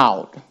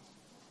 bowed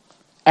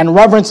and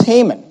reverenced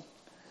Haman.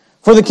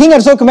 For the king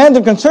had so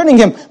commanded concerning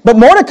him, but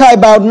Mordecai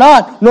bowed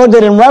not, nor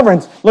did in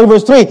reverence. Look at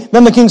verse 3.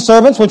 Then the king's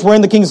servants, which were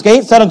in the king's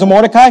gate, said unto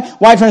Mordecai,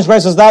 Why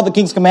transgressest thou the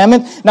king's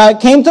commandment? Now it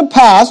came to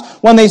pass,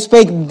 when they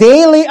spake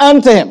daily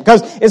unto him,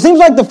 because it seems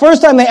like the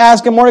first time they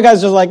asked him,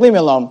 Mordecai's just like, leave me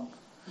alone.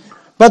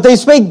 But they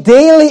spake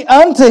daily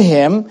unto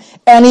him,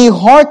 and he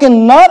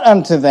hearkened not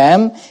unto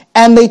them,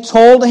 and they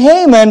told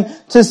Haman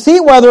to see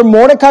whether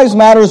Mordecai's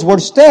matters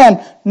would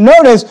stand.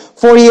 Notice,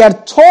 for he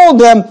had told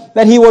them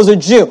that he was a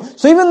Jew.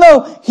 So even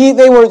though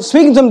they were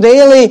speaking to him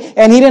daily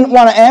and he didn't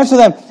want to answer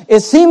them, it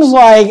seems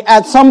like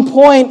at some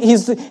point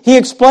he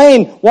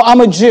explained, well,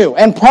 I'm a Jew.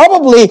 And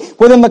probably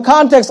within the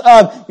context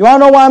of, you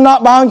want to know why I'm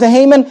not bowing to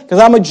Haman? Because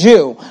I'm a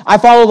Jew. I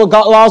follow the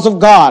laws of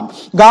God.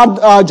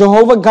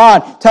 Jehovah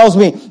God tells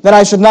me that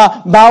I should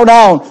not bow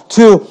down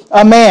to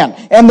a man.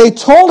 And they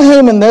told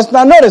Haman this.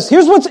 Now notice,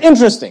 here's what's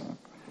interesting.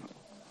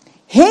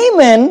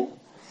 Haman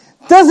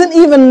doesn't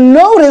even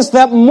notice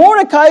that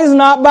Mordecai is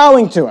not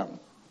bowing to him.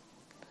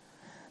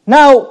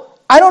 Now,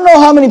 I don't know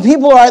how many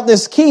people are at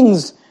this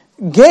king's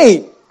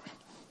gate.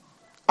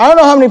 I don't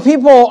know how many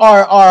people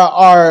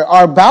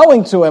are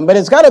bowing to him, but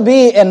it's got to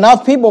be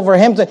enough people for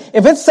him to...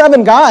 If it's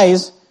 7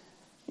 guys,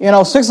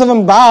 6 of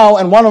them bow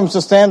and one of them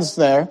just stands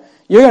there,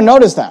 you're going to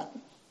notice that.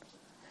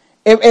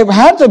 It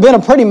had to have been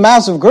a pretty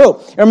massive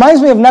group. It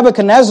reminds me of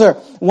Nebuchadnezzar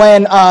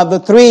when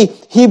the 3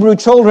 Hebrew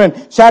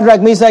children,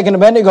 Shadrach, Meshach, and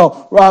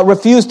Abednego,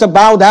 refused to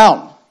bow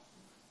down.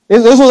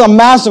 This was a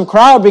massive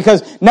crowd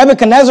because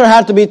Nebuchadnezzar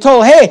had to be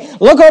told, hey,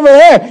 look over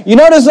there. You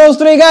notice those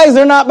 3 guys?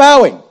 They're not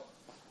bowing.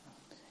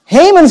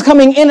 Haman's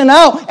coming in and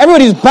out.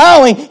 Everybody's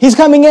bowing. He's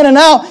coming in and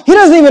out. He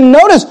doesn't even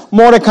notice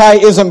Mordecai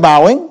isn't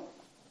bowing.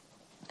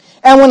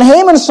 And when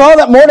Haman saw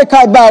that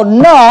Mordecai bowed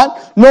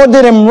not, nor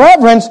did him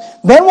reverence,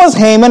 then was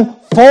Haman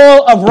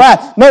full of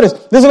wrath. Notice,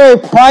 this is a very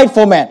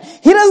prideful man.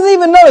 He doesn't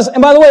even notice.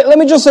 And by the way, let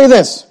me just say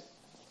this.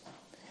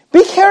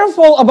 Be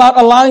careful about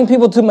allowing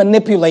people to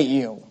manipulate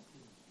you.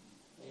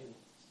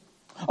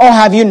 Oh,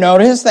 have you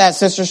noticed that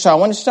Sister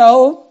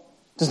so-and-so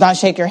does not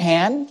shake your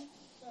hand?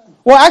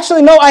 Well,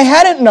 actually, no, I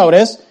hadn't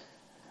noticed.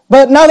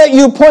 But now that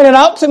you pointed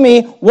out to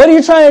me, what are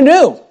you trying to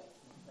do?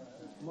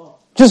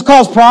 Just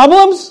cause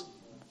problems?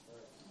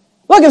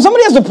 Look, if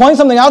somebody has to point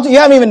something out to you, you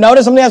haven't even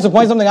noticed somebody has to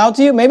point something out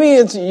to you, maybe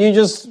it's you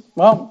just,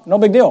 well, no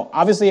big deal.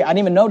 Obviously, I didn't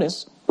even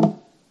notice.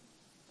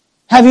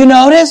 Have you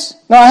noticed?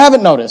 No, I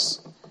haven't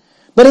noticed.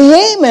 But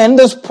Haman,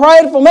 this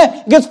prideful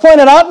man, gets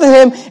pointed out to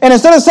him, and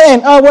instead of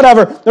saying, oh,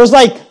 whatever, there's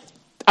like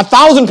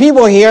 1,000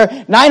 people here,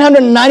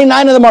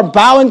 999 of them are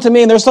bowing to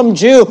me, and there's some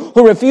Jew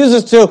who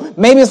refuses to.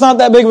 Maybe it's not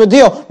that big of a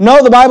deal.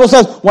 No, the Bible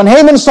says, when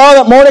Haman saw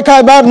that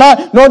Mordecai bowed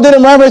not, nor did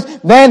him reverence,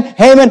 then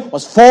Haman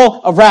was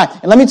full of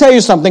wrath. And let me tell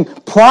you something.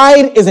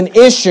 Pride is an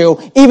issue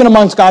even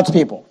amongst God's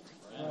people.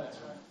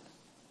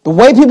 The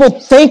way people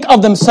think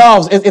of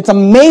themselves, it's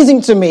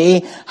amazing to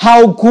me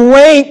how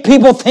great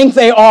people think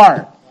they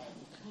are.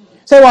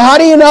 Say, well, how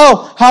do you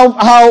know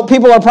how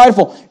people are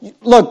prideful?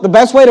 Look, the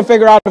best way to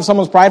figure out if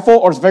someone's prideful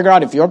or to figure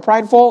out if you're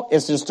prideful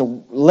is just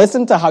to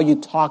listen to how you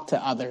talk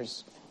to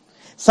others.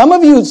 Some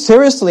of you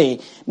seriously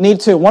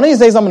need to, one of these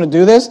days I'm going to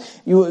do this,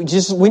 we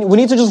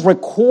need to just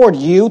record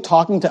you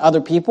talking to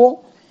other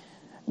people.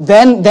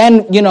 Then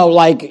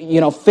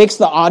fix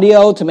the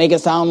audio to make it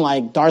sound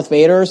like Darth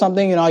Vader or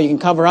something, you can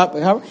cover up,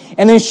 and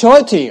then show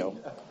it to you.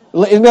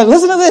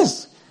 Listen to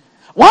this.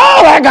 Wow,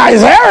 that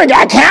guy's arrogant.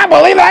 I can't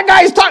believe that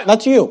guy's talking.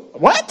 That's you.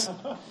 What?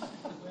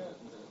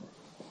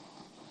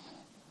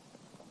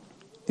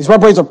 These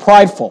reprobates are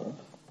prideful.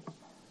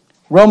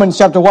 Romans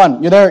chapter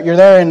 1. You're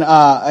there in,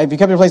 if you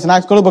kept your place in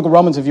Acts, go to the book of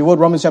Romans if you would,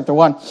 Romans chapter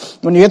 1.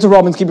 When you get to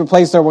Romans, keep your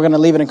place there. We're going to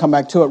leave it and come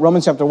back to it.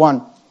 Romans chapter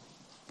 1.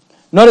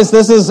 Notice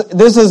this is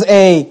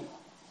a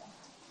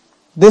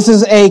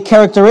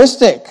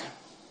characteristic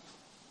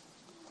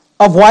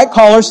of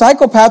white-collar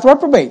psychopath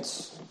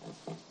reprobates.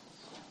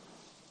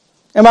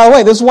 And by the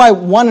way, this is why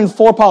 1 in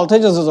 4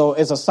 politicians is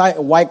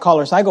a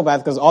white-collar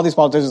psychopath, because all these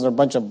politicians are a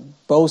bunch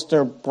of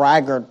boaster,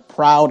 braggart,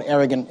 proud,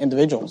 arrogant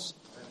individuals.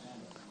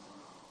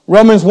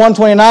 Romans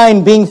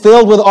 1:29, being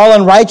filled with all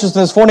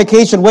unrighteousness,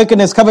 fornication,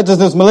 wickedness,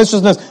 covetousness,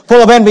 maliciousness,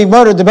 full of envy,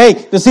 murder,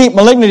 debate, deceit,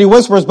 malignity,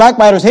 whisperers,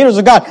 backbiters, haters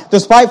of God,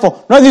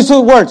 despiteful. Note these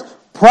 2 words,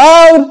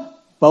 proud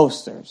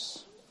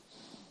boasters.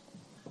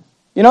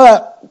 You know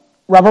that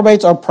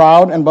reprobates are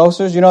proud and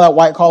boasters? You know that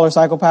white-collar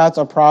psychopaths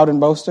are proud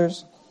and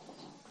boasters?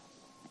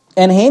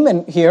 And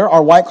Haman here,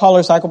 our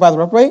white-collar psychopath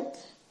reprobate,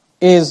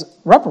 is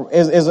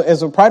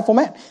a prideful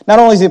man. Not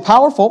only is he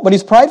powerful, but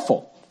he's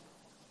prideful.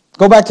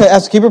 Go back to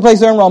Esther. Keep your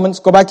place there in Romans.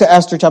 Go back to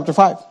Esther chapter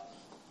 5.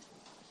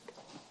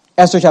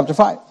 Esther chapter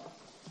 5.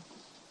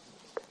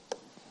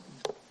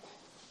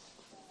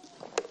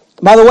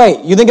 By the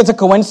way, you think it's a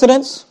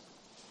coincidence?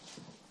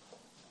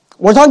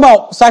 We're talking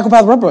about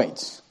psychopath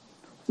reprobates.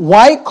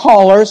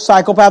 White-collar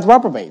psychopath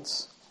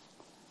reprobates.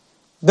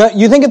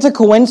 You think it's a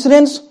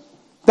coincidence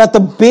that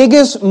the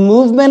biggest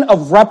movement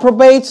of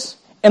reprobates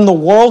in the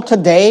world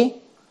today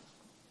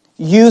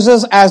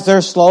uses as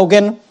their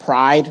slogan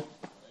pride?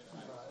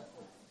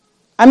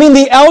 I mean,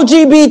 the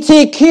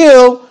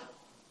LGBTQ,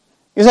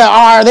 you say,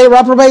 are they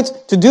reprobates?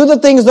 To do the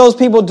things those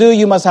people do,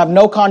 you must have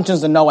no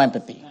conscience and no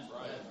empathy.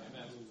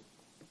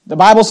 The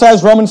Bible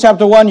says, Romans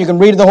chapter 1, you can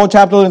read the whole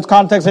chapter in its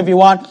context if you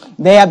want.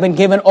 They have been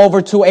given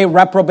over to a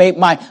reprobate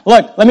mind.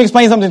 Look, let me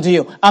explain something to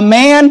you. A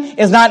man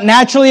is not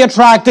naturally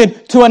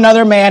attracted to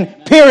another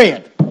man,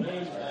 period.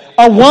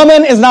 A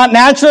woman is not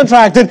naturally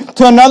attracted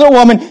to another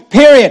woman,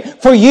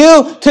 period. For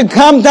you to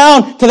come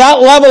down to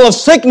that level of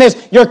sickness,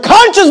 your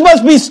conscience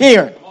must be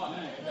seared.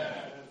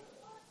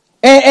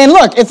 And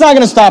look, it's not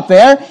going to stop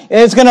there.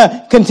 It's going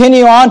to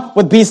continue on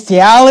with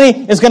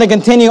bestiality. It's going to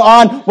continue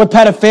on with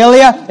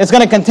pedophilia. It's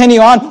going to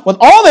continue on with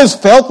all this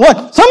filth.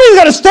 Look, somebody's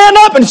got to stand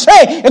up and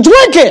say, it's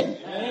wicked.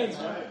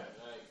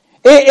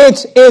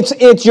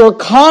 It's your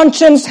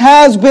conscience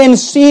has been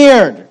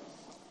seared.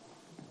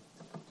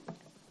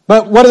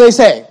 But what do they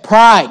say?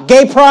 Pride.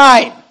 Gay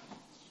pride.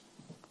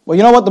 Well,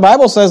 you know what? The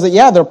Bible says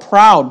that, they're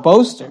proud,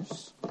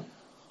 boasters.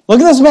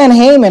 Look at this man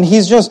Haman.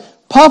 He's just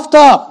puffed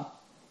up.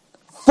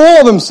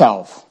 Full of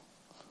himself.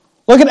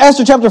 Look at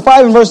Esther chapter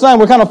 5 and verse 9.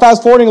 We're kind of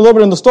fast forwarding a little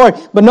bit in the story.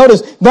 But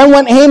notice, then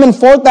went Haman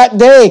forth that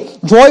day,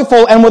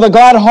 joyful and with a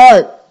glad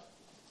heart.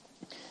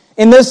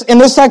 In this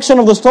section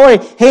of the story,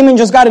 Haman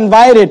just got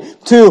invited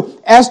to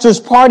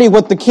Esther's party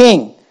with the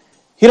king.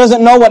 He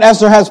doesn't know what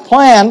Esther has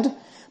planned,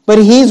 but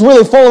he's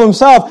really full of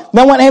himself.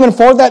 Then went Haman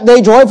forth that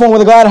day, joyful and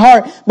with a glad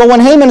heart. But when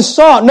Haman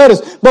saw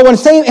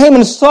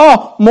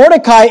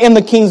Mordecai in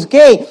the king's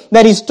gate,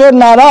 that he stood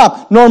not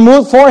up, nor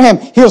moved for him,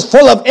 he was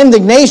full of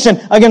indignation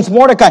against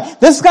Mordecai.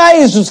 This guy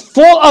is just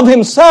full of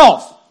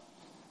himself.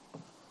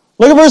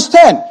 Look at verse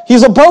 10.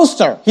 He's a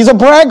boaster. He's a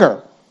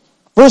bragger.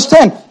 Verse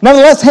 10.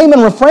 Nevertheless,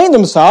 Haman refrained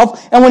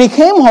himself, and when he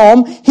came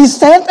home, he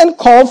sent and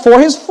called for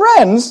his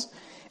friends,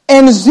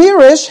 and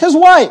Zeresh, his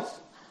wife.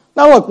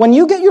 Now look, when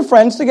you get your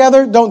friends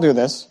together, don't do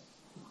this.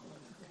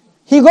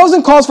 He goes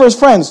and calls for his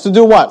friends to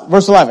do what?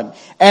 Verse 11.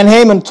 And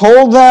Haman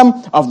told them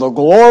of the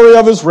glory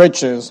of his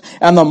riches,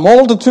 and the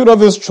multitude of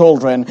his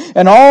children,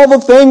 and all the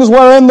things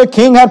wherein the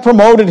king had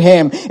promoted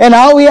him, and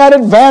how he had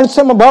advanced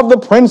him above the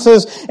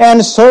princes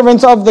and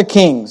servants of the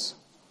kings.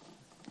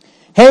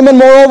 Haman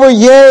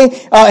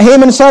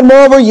said,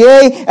 moreover,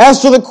 yea,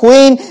 Esther the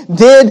queen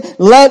did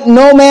let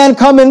no man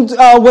come in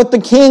with the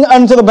king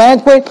unto the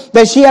banquet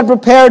that she had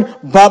prepared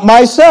but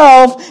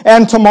myself,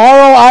 and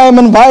tomorrow I am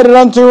invited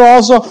unto her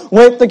also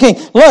with the king.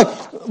 Look,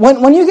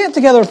 when you get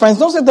together with friends,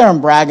 don't sit there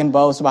and brag and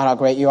boast about how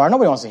great you are.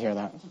 Nobody wants to hear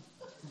that.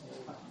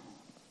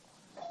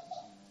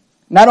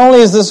 Not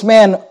only is this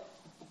man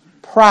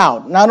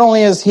proud, not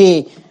only is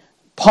he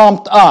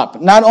pumped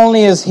up, not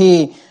only is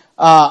he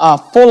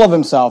full of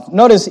himself.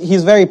 Notice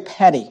he's very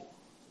petty.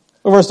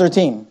 Verse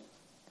 13.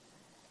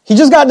 He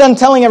just got done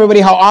telling everybody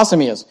how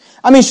awesome he is.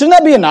 I mean, shouldn't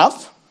that be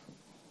enough?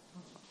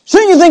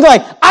 Shouldn't you think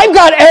like, I've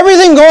got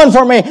everything going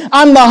for me.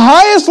 I'm the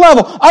highest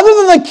level. Other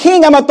than the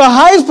king, I'm at the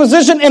highest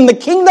position in the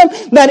kingdom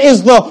that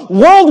is the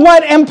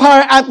worldwide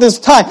empire at this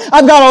time.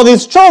 I've got all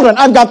these children.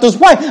 I've got this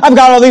wife. I've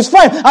got all these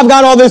friends. I've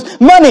got all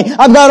this money.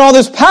 I've got all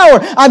this power.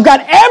 I've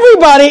got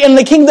everybody in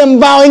the kingdom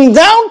bowing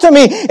down to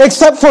me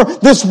except for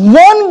this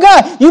one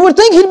guy. You would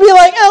think he'd be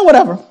like,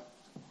 whatever.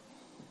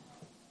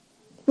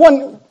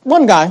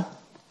 One guy.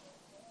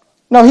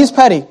 No, he's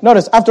petty.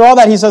 Notice, after all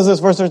that, he says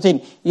this, verse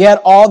 13.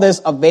 Yet all this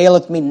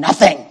availeth me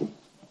nothing.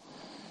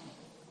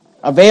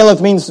 Availeth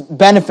means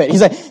benefit.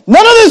 He's like,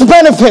 none of this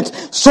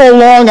benefits so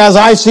long as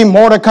I see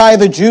Mordecai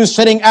the Jew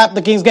sitting at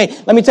the king's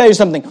gate. Let me tell you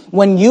something.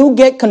 When you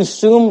get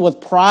consumed with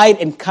pride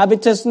and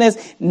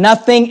covetousness,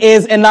 nothing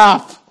is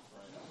enough.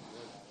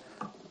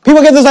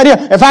 People get this idea,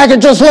 if I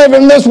could just live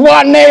in this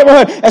one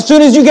neighborhood, as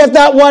soon as you get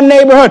that one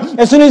neighborhood,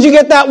 as soon as you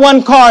get that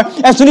one car,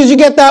 as soon as you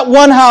get that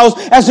one house,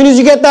 as soon as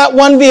you get that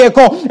one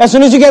vehicle, as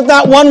soon as you get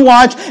that one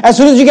watch, as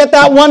soon as you get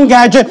that one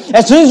gadget,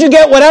 as soon as you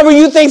get whatever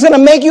you think is going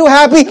to make you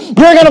happy,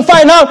 you're going to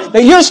find out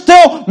that you're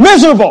still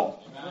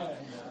miserable.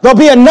 There'll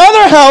be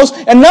another house,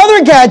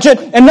 another gadget,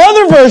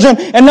 another version,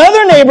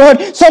 another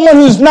neighborhood, someone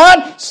who's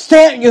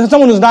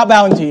not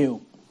bowing to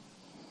you.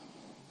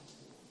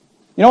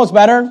 You know what's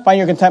better? Find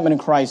your contentment in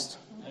Christ.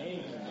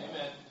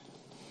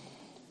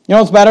 You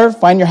know what's better?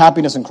 Find your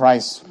happiness in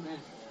Christ.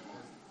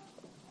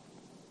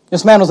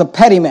 This man was a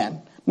petty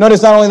man.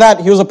 Notice not only that,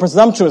 he was a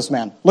presumptuous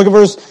man. Look at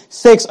verse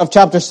 6 of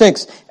chapter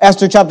 6.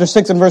 Esther chapter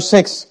 6 and verse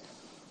 6.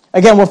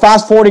 Again, we're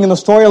fast forwarding in the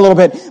story a little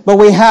bit, but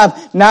we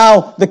have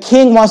now the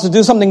king wants to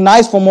do something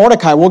nice for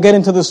Mordecai. We'll get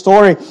into the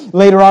story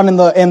later on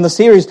in the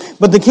series,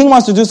 but the king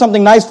wants to do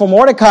something nice for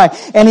Mordecai,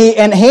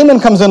 and Haman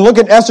comes in. Look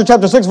at Esther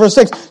chapter 6 verse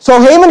 6. So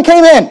Haman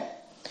came in.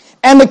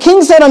 And the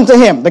king said unto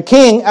him, the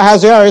king,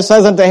 Ahasuerus,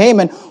 says unto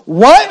Haman,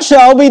 what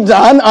shall be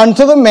done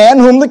unto the man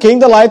whom the king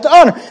delighteth to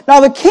honor?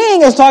 Now the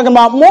king is talking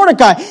about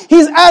Mordecai.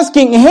 He's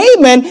asking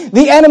Haman,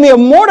 the enemy of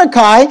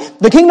Mordecai.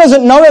 The king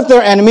doesn't know that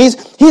they're enemies.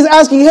 He's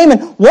asking Haman,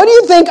 what do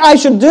you think I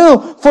should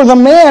do for the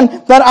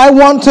man that I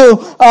want to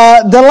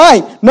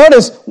delight?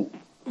 Notice,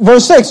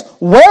 verse 6,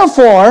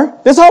 wherefore,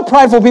 this is how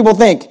prideful people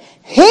think.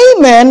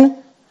 Haman,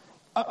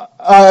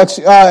 I'm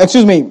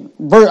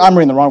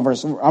reading the wrong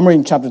verse. I'm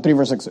reading chapter 3,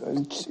 verse 6.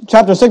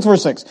 Chapter 6,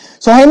 verse 6.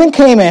 So Haman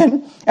came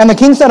in, and the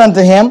king said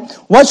unto him,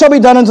 what shall be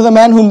done unto the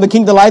man whom the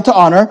king delight to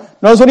honor?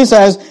 Notice what he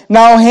says.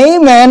 Now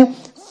Haman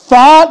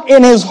thought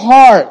in his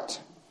heart.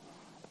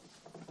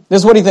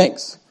 This is what he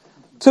thinks.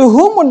 To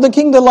whom would the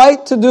king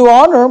delight to do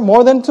honor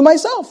more than to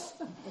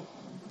myself?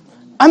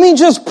 I mean,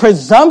 just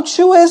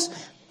presumptuous,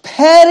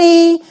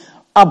 petty,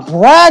 a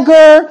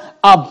bragger,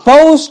 a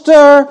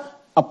boaster,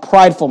 a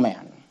prideful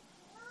man.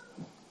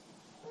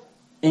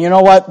 And you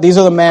know what? These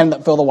are the men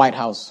that fill the White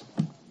House.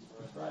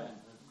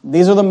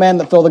 These are the men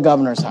that fill the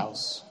governor's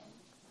house.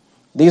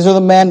 These are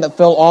the men that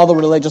fill all the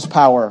religious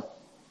power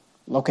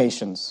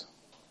locations.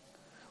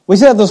 We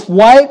see that this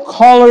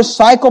white-collar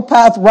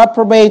psychopath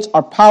reprobates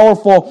are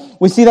powerful.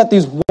 We see that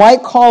these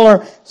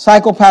white-collar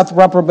psychopath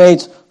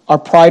reprobates are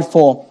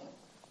prideful.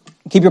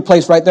 Keep your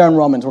place right there in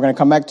Romans. We're going to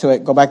come back to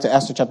it. Go back to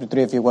Esther chapter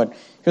 3 if you would.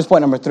 Here's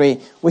point number 3.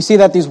 We see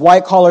that these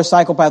white-collar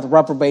psychopath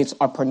reprobates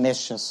are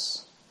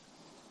pernicious.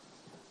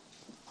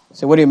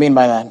 So what do you mean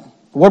by that?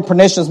 The word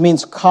pernicious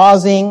means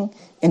causing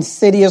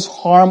insidious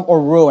harm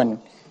or ruin,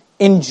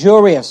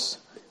 injurious,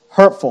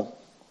 hurtful.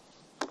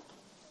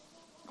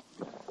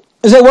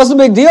 You say, what's the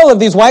big deal if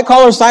these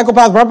white-collar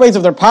psychopath reprobates,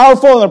 if they're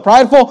powerful and they're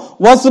prideful,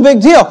 what's the big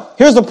deal?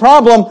 Here's the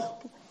problem,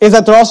 is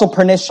that they're also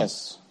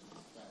pernicious.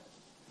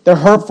 They're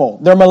hurtful.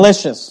 They're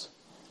malicious.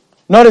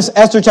 Notice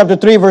Esther chapter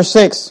 3, verse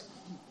 6.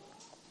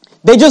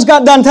 They just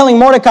got done telling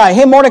Mordecai,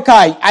 hey,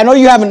 Mordecai, I know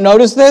you haven't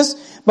noticed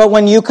this, but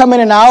when you come in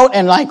and out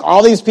and like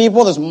all these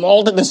people,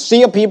 this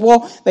sea of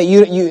people,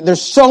 that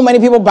there's so many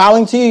people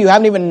bowing to you, you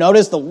haven't even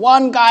noticed the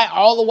one guy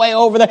all the way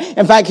over there.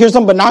 In fact, here's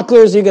some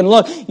binoculars you can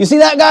look. You see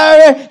that guy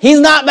over there? He's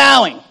not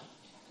bowing.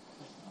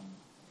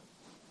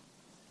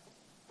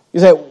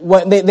 You say,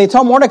 what? They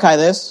tell Mordecai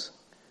this.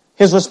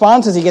 His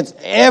response is he gets,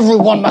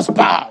 everyone must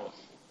bow.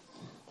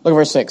 Look at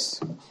verse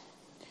 6.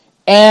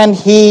 And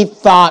he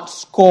thought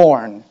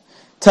scorn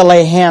to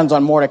lay hands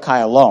on Mordecai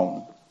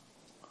alone.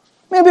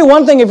 Maybe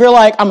one thing if you're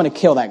like, I'm going to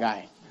kill that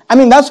guy. I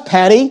mean, that's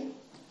petty.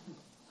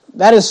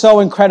 That is so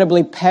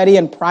incredibly petty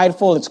and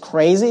prideful, it's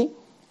crazy.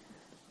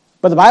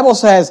 But the Bible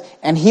says,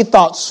 and he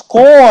thought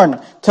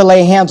scorn to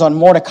lay hands on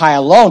Mordecai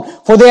alone,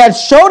 for they had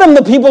showed him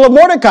the people of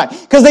Mordecai.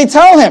 Because they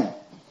tell him,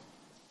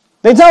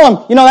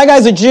 you know, that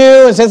guy's a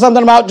Jew, and said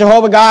something about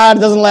Jehovah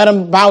God, doesn't let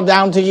him bow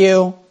down to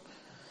you.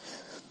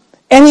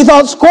 And he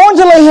thought scorn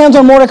to lay hands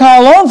on Mordecai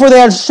alone, for they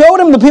had showed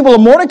him the people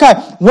of Mordecai.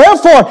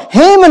 Wherefore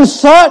Haman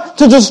sought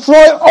to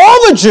destroy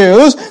all the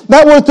Jews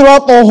that were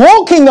throughout the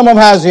whole kingdom of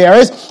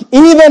Ahasuerus,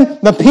 even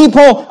the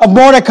people of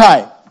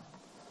Mordecai.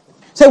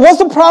 Say, what's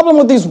the problem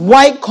with these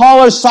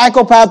white-collar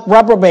psychopath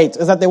reprobates?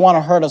 Is that they want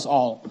to hurt us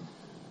all.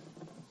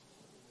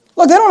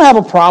 Look, they don't have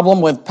a problem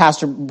with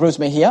Pastor Bruce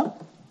Mejia.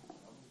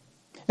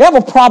 They have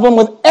a problem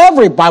with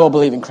every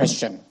Bible-believing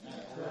Christian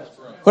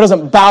who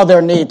doesn't bow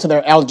their knee to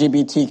their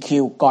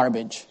LGBTQ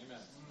garbage.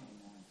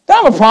 They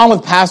don't have a problem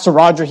with Pastor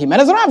Roger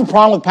Jimenez. They don't have a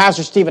problem with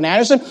Pastor Stephen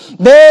Anderson.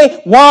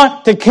 They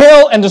want to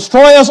kill and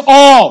destroy us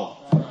all.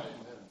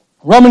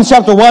 Romans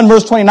chapter 1,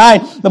 verse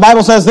 29, the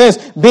Bible says this,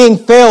 being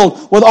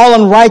filled with all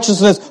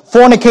unrighteousness,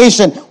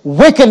 fornication,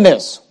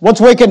 wickedness.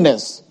 What's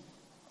wickedness?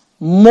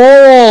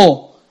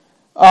 Morally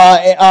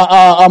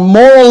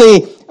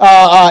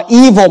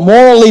evil,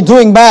 morally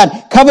doing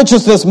bad,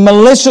 covetousness,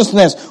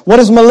 maliciousness. What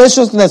is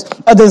maliciousness?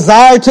 A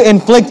desire to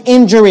inflict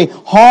injury,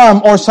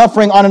 harm, or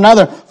suffering on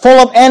another. Full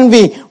of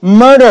envy,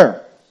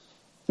 murder,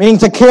 meaning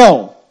to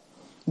kill.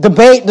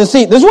 Debate,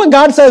 deceit. This is what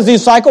God says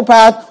these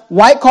psychopath,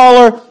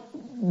 white-collar,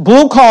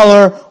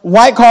 blue-collar,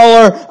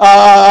 white-collar,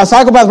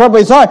 psychopath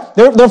reprobates are.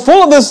 They're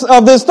full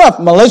of this stuff.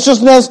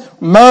 Maliciousness,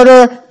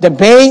 murder,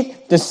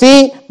 debate,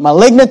 deceit,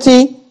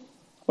 malignity.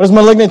 What is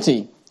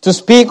malignity? To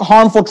speak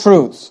harmful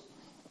truths.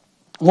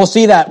 We'll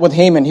see that with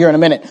Haman here in a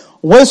minute.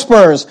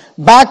 Whisperers,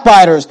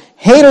 backbiters,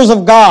 haters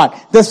of God,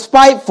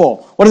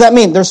 despiteful. What does that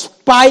mean? They're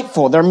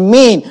spiteful, they're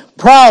mean,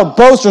 proud,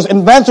 boasters,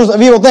 inventors of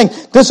evil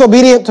things,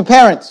 disobedient to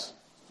parents.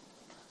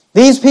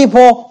 These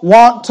people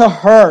want to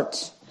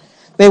hurt.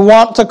 They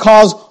want to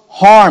cause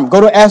harm. Go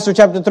to Esther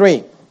chapter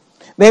 3.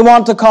 They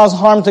want to cause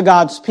harm to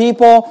God's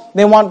people.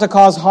 They want to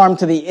cause harm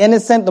to the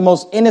innocent, the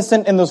most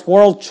innocent in this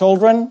world,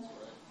 children,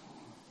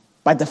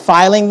 by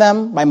defiling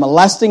them, by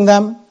molesting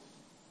them.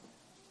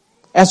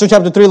 Esther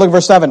chapter 3, look at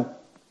verse 7.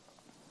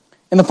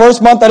 In the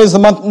first month, that is the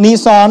month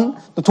Nisan,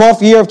 the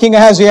 12th year of King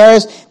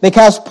Ahasuerus, they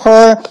cast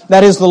pur,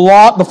 that is the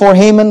lot, before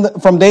Haman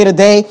from day to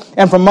day,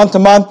 and from month to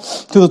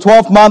month, to the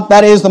 12th month,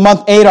 that is the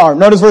month Adar.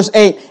 Notice verse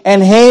 8.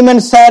 And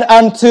Haman said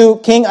unto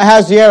King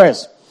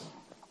Ahasuerus,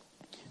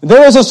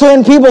 there is a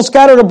certain people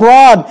scattered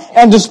abroad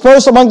and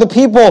dispersed among the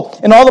people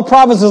in all the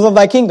provinces of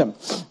thy kingdom.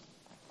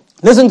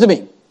 Listen to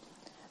me.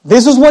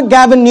 This is what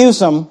Gavin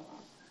Newsom,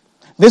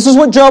 this is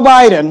what Joe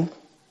Biden,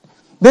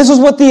 this is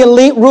what the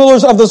elite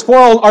rulers of this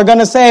world are going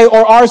to say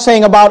or are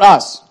saying about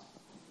us.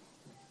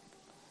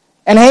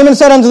 And Haman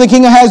said unto the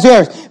king of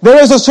Ahasuerus, there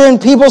is a certain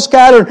people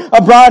scattered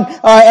abroad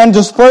and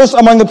dispersed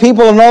among the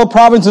people in all the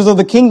provinces of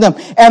the kingdom,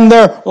 and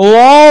their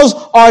laws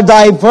are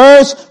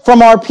diverse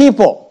from our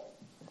people.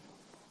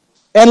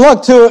 And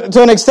look,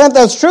 to an extent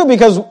that's true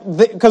because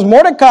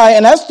Mordecai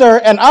and Esther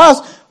and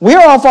us, we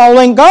are all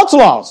following God's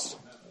laws.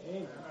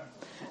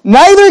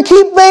 Neither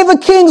keep they the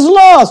king's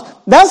laws.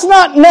 That's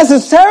not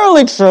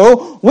necessarily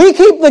true. We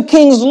keep the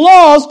king's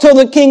laws till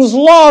the king's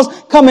laws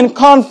come in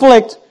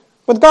conflict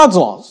with God's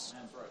laws.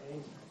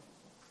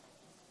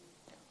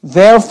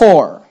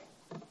 Therefore,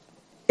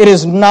 it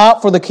is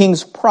not for the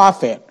king's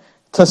profit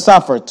to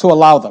suffer, to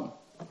allow them.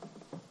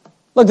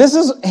 Look, this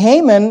is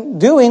Haman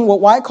doing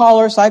what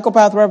white-collar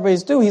psychopath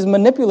reprobates do. He's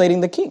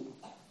manipulating the king.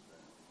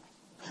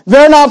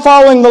 They're not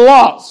following the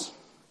laws.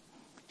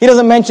 He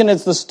doesn't mention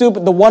it's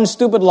the one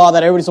stupid law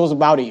that everybody's supposed to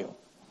bow to you.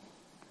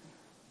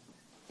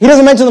 He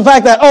doesn't mention the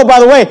fact that, oh, by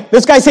the way,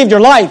 this guy saved your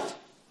life.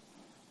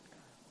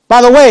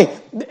 By the way,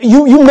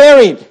 you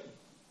married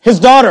his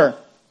daughter.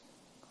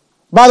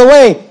 By the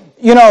way,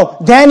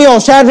 Daniel,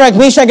 Shadrach,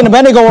 Meshach, and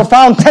Abednego were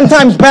found 10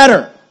 times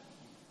better.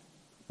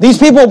 These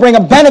people bring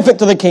a benefit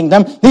to the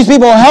kingdom. These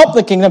people help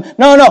the kingdom.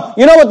 No.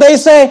 You know what they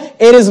say?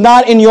 It is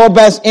not in your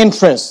best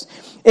interest.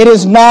 It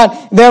is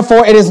not,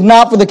 therefore, it is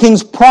not for the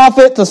king's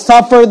profit to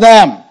suffer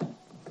them.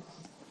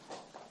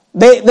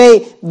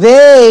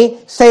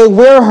 They say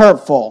we're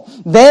hurtful.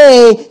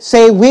 They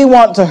say we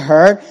want to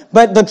hurt.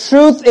 But the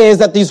truth is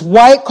that these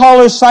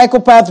white-collar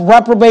psychopaths,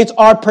 reprobates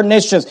are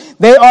pernicious.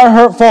 They are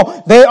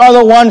hurtful. They are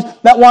the ones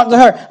that want to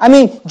hurt. I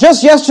mean,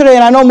 just yesterday,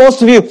 and I know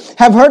most of you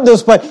have heard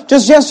this, but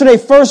just yesterday,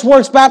 First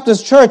Works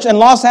Baptist Church in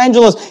Los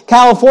Angeles,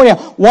 California,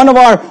 one of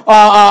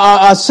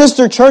our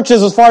sister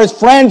churches as far as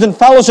friends and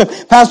fellowship,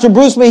 Pastor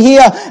Bruce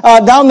Mejia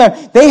down there,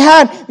 they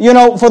had,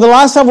 for the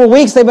last several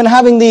weeks, they've been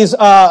having these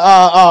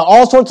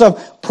all sorts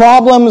of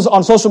problems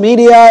on social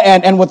media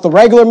and with the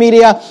regular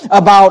media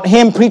about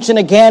him preaching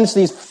against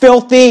these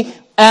filthy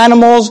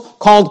animals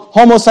called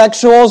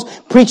homosexuals,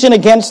 preaching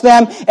against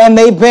them. And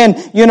they've been,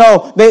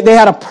 they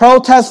had a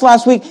protest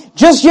last week.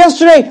 Just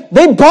yesterday,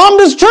 they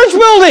bombed his church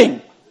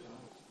building.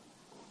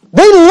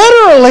 They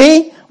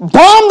literally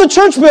bombed the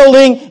church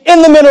building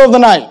in the middle of the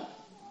night.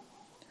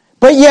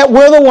 But yet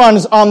we're the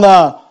ones on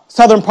the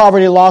Southern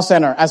Poverty Law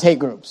Center as hate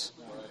groups.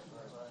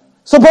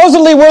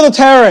 Supposedly we're the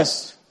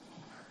terrorists.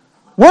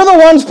 We're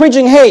the ones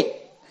preaching hate.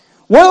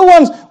 We're the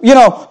ones,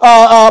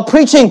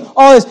 preaching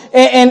all this.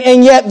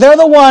 And yet they're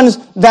the ones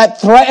that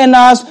threaten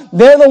us.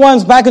 They're the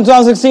ones back in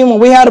 2016 when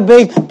we had a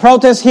big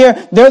protest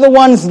here. They're the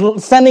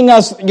ones sending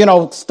us,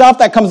 stuff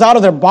that comes out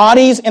of their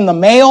bodies in the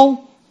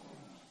mail.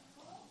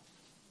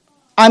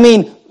 I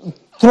mean,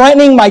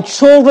 threatening my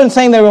children,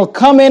 saying they will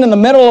come in the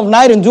middle of the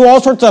night and do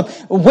all sorts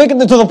of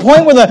wickedness to the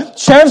point where the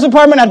sheriff's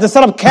department had to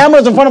set up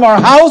cameras in front of our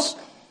house.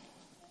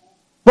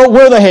 But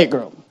we're the hate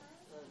group.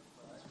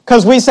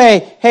 Because we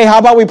say, hey, how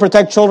about we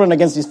protect children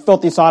against these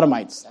filthy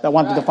sodomites that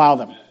want to defile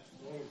them?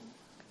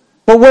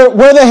 But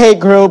we're the hate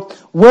group.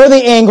 We're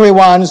the angry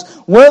ones.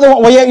 You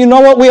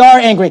know what? We are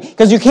angry.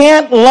 Because you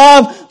can't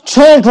love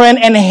children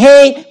and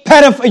hate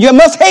pedophiles. You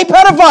must hate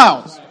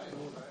pedophiles.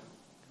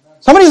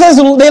 Somebody says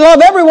they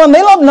love everyone.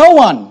 They love no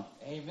one.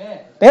 Amen.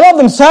 They love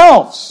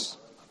themselves.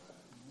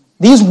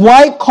 These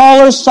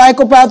white-collar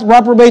psychopath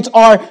reprobates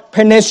are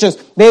pernicious.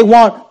 They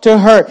want to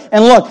hurt.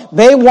 And look,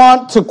 they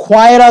want to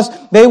quiet us.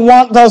 They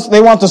want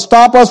to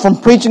stop us from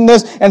preaching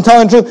this and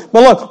telling the truth.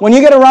 But look, when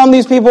you get around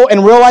these people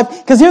in real life,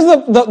 because here's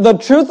the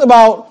truth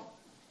about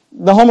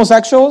the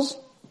homosexuals,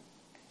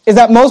 is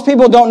that most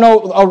people don't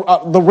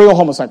know the real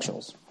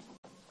homosexuals.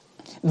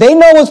 They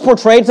know what's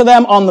portrayed to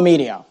them on the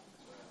media.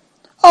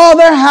 Oh,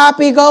 they're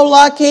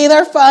happy-go-lucky,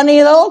 they're funny,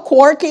 they're a little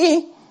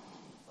quirky.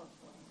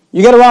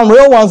 You get around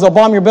real ones, they'll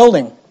bomb your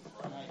building.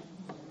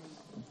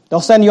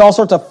 They'll send you all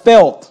sorts of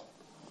filth.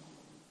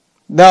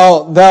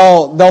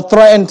 They'll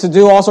threaten to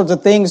do all sorts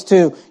of things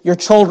to your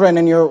children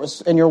and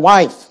your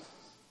wife.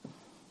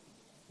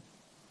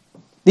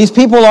 These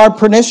people are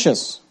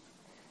pernicious.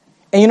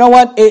 And you know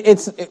what?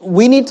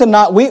 We need to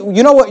not.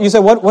 You know what? You say,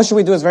 what should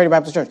we do as Very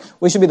Baptist Church?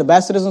 We should be the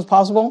best citizens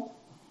possible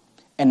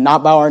and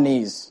not bow our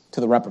knees to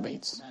the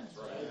reprobates.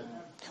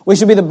 We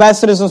should be the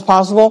best citizens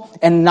possible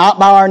and not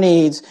bow our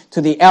knees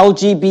to the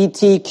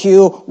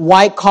LGBTQ,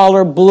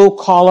 white-collar,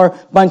 blue-collar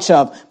bunch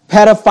of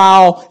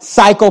pedophile,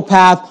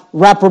 psychopath,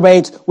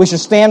 reprobates. We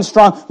should stand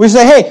strong. We should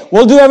say, hey,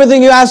 we'll do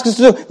everything you ask us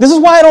to do. This is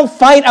why I don't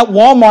fight at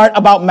Walmart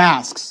about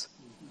masks.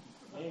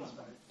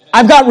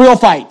 I've got real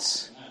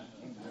fights.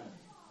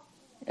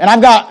 And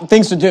I've got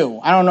things to do.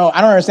 I don't know.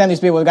 I don't understand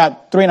these people who've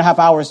got 3.5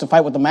 hours to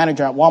fight with the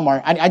manager at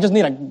Walmart. I just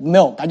need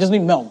milk. I just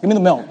need milk. Give me the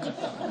milk.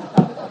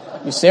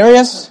 You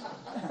serious?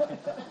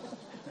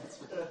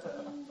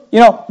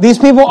 These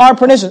people are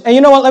pernicious. And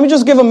you know what? Let me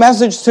just give a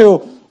message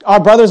to our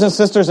brothers and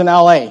sisters in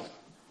L.A.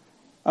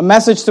 A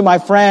message to my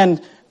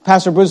friend,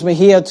 Pastor Bruce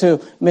Mejia, to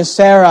Miss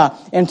Sarah,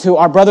 and to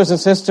our brothers and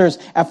sisters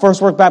at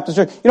First Works Baptist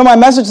Church. My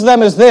message to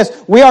them is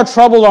this. We are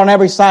troubled on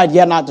every side,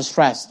 yet not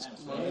distressed.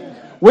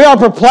 We are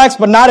perplexed,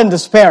 but not in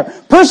despair.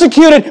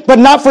 Persecuted, but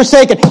not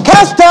forsaken.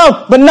 Cast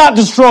down, but not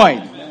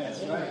destroyed.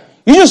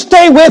 You just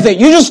stay with it.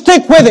 You just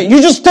stick with it.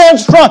 You just stand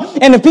strong.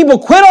 And if people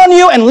quit on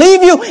you and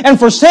leave you and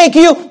forsake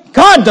you,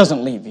 God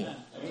doesn't leave you.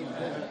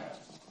 Amen.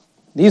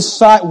 These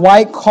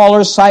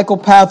white-collar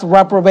psychopath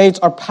reprobates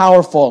are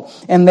powerful,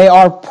 and they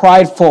are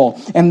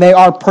prideful, and they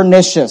are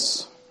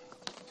pernicious.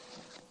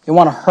 They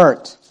want to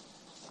hurt.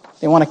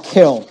 They want to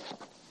kill.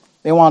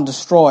 They want to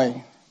destroy.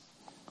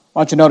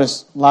 Why don't you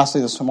notice,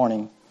 lastly this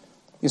morning,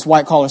 these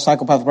white-collar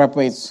psychopath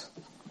reprobates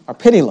are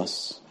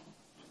pitiless,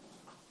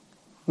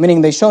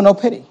 meaning they show no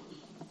pity.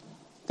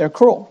 They're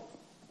cruel.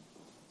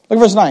 Look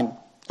at verse 9.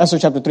 Esther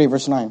chapter 3,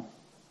 verse 9.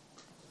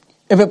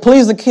 If it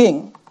please the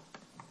king,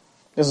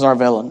 this is our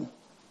villain.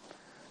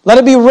 Let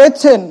it be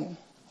written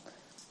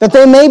that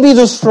they may be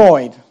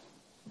destroyed.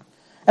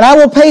 And I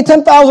will pay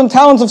 10,000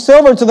 talents of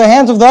silver to the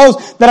hands of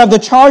those that have the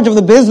charge of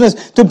the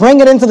business to bring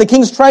it into the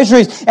king's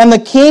treasuries. And the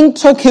king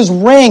took his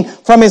ring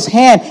from his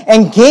hand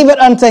and gave it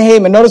unto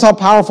Haman. Notice how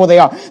powerful they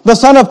are. The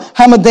son of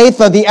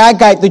Hammedatha, the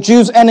Agagite, the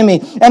Jews'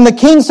 enemy. And the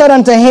king said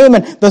unto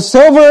Haman, the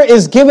silver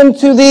is given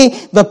to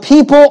thee, the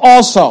people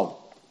also.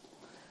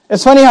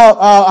 It's funny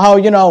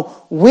how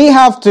we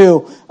have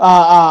to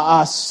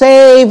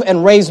save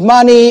and raise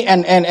money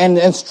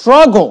and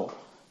struggle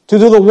to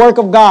do the work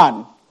of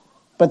God.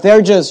 But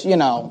they're just,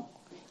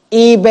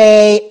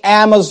 eBay,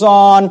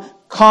 Amazon,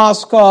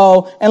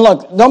 Costco. And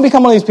look, don't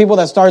become one of these people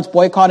that starts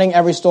boycotting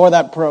every store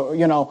that,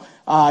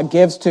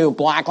 gives to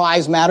Black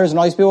Lives Matters and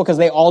all these people, because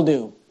they all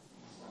do.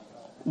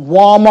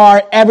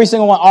 Walmart, every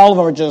single one, all of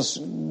them are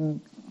just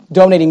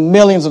donating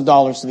millions of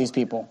dollars to these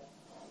people.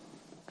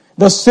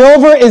 The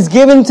silver is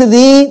given to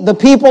thee, the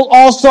people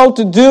also,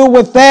 to do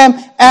with them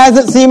as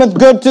it seemeth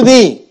good to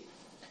thee.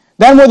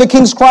 Then were the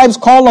king's scribes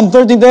called on the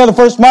 13th day of the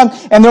first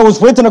month, and there was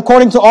written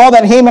according to all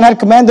that Haman had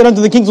commanded unto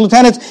the king's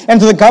lieutenants, and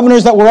to the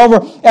governors that were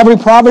over every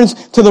province,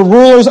 to the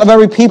rulers of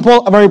every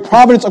people, of every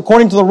province,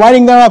 according to the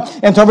writing thereof,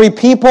 and to every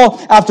people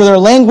after their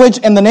language.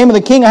 In the name of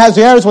the king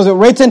Ahasuerus was it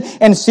written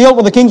and sealed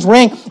with the king's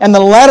ring, and the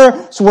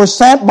letters were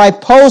sent by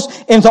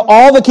post into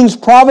all the king's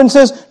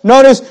provinces.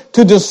 Notice,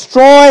 to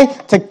destroy,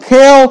 to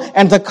kill,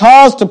 and to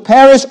cause to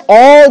perish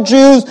all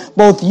Jews,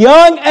 both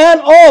young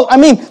and old. I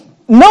mean,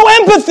 no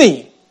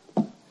empathy.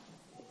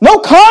 No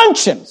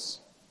conscience.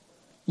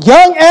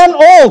 Young and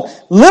old.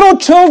 Little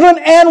children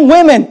and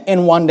women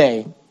in one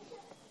day.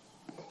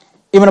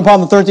 Even upon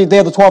the 13th day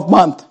of the 12th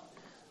month,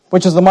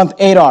 which is the month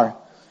Adar.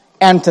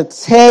 And to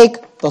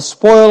take the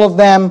spoil of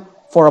them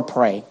for a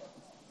prey.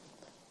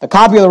 The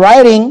copy of the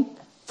writing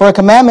for a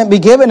commandment be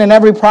given in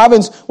every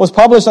province was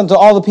published unto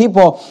all the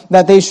people,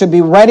 that they should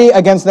be ready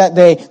against that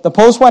day. The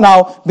post went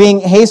out, being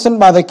hastened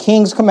by the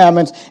king's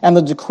commandments, and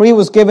the decree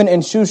was given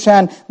in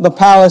Shushan the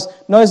palace.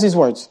 Notice these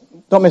words.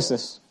 Don't miss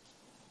this.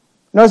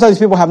 Notice how these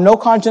people have no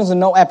conscience and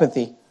no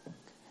empathy.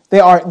 They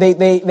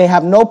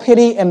have no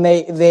pity, and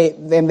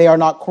they are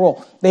not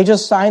cruel. They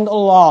just signed a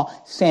law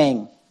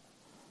saying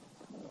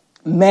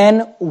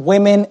men,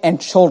 women, and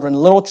children,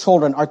 little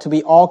children, are to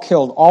be all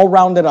killed, all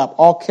rounded up,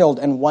 all killed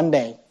in one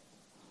day.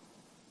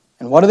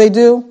 And what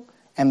do?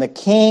 And the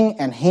king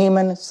and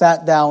Haman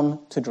sat down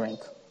to drink.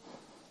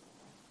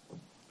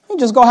 You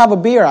just go have a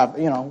beer,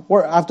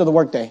 after the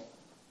workday.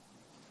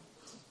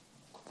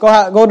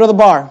 Go to the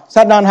bar,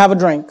 sat down and have a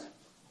drink.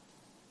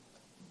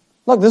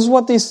 Look, this is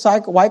what these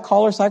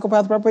white-collar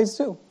psychopath reprobates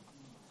do.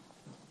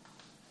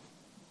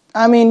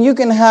 I mean, you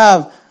can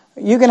have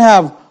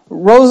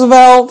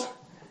Roosevelt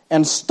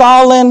and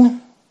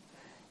Stalin,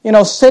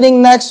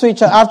 sitting next to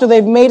each other after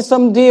they've made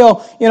some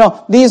deal.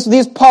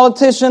 These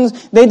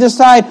politicians, they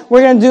decide,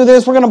 we're going to do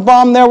this, we're going to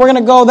bomb there, we're going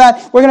to go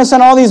that, we're going to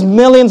send all these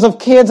millions of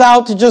kids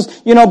out to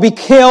just, be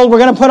killed. We're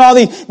going to put all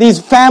these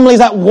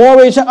families at war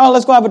with each other. Oh,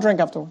 let's go have a drink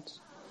afterwards.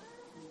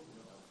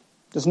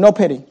 There's no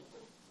pity.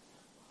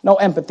 No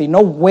empathy,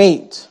 no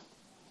weight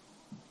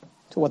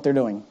to what they're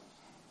doing.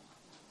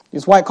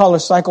 These white-collar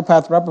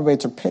psychopath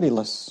reprobates are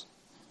pitiless.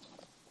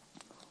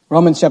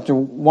 Romans chapter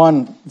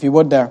 1, if you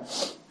would there.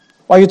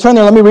 While you turn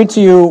there, let me read to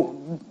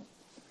you,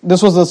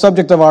 this was the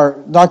subject of our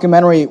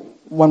documentary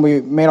when we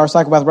made our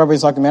Psychopath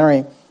Reprobates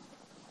documentary.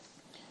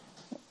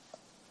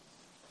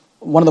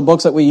 One of the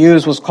books that we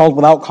used was called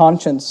Without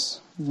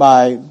Conscience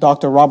by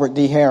Dr. Robert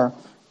D. Hare.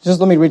 Just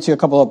let me read to you a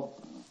couple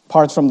of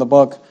parts from the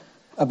book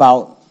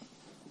about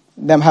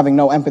them having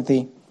no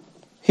empathy.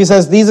 He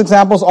says, these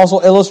examples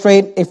also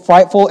illustrate a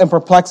frightful and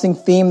perplexing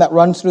theme that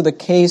runs through the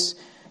case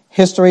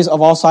histories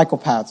of all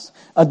psychopaths.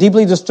 A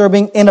deeply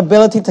disturbing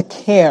inability to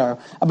care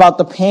about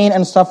the pain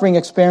and suffering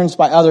experienced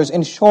by others.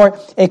 In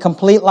short, a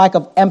complete lack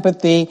of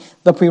empathy,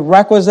 the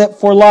prerequisite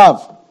for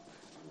love.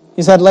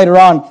 He said later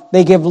on,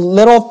 they give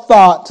little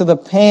thought to the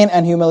pain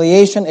and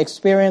humiliation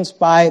experienced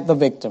by the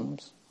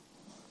victims.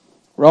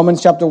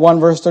 Romans chapter 1,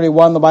 verse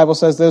 31, the Bible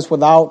says this,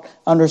 without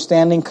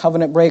understanding,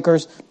 covenant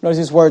breakers. Notice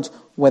these words,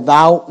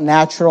 without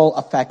natural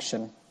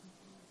affection.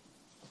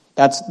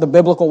 That's the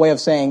biblical way of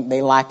saying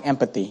they lack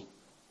empathy.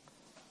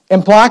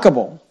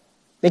 Implacable.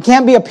 They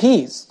can't be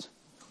appeased.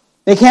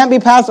 They can't be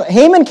passive.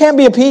 Haman can't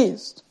be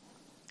appeased.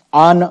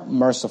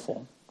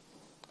 Unmerciful.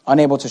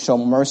 Unable to show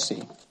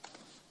mercy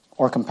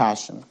or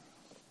compassion.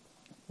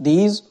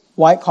 These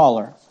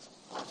white-collar,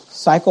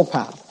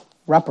 psychopath,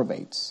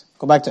 reprobates.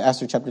 Go back to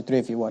Esther chapter 3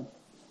 if you would.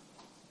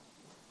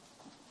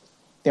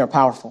 They are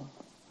powerful.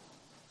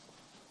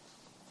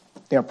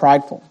 They are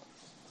prideful.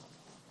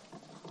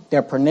 They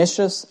are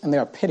pernicious and they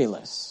are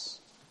pitiless.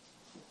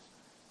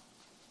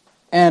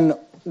 And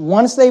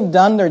once they've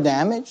done their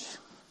damage,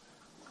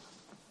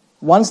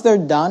 once they're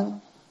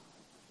done,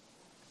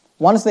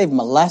 once they've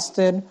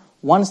molested,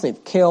 once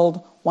they've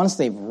killed, once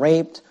they've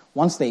raped,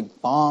 once they've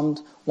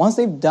bombed, once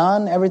they've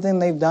done everything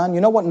they've done,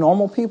 you know what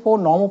normal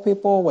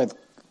people with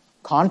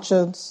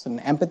conscience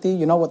and empathy,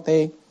 you know what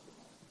they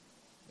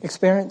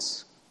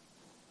experience?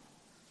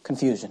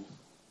 Confusion.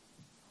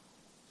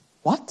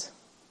 What?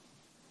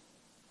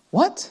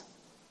 What?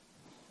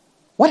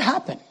 What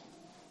happened?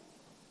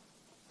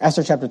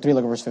 Esther chapter 3,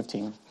 look at verse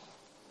 15.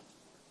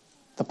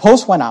 The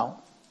post went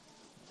out,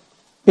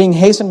 being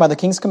hastened by the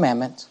king's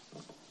commandment,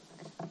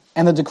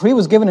 and the decree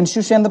was given in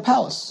Shushan the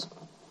palace.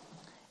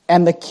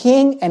 And the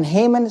king and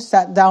Haman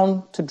sat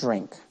down to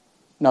drink.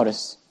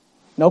 Notice,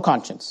 no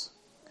conscience.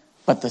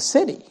 But the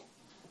city,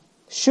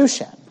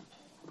 Shushan,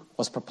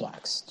 was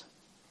perplexed.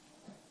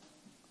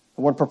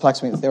 The word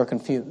perplexed means they were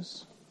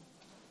confused.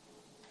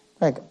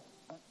 Like,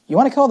 you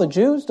want to kill the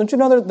Jews? Don't you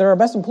know they're our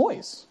best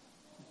employees?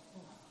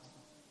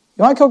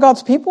 You want to kill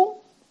God's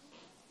people?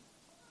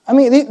 I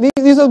mean,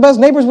 these are the best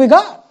neighbors we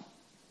got.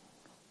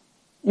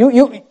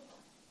 You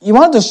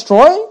want to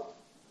destroy?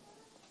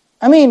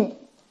 I mean,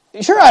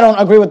 sure, I don't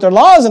agree with their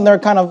laws, and they're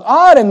kind of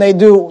odd, and they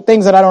do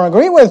things that I don't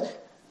agree with.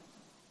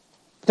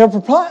 They're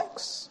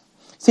perplexed.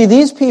 See,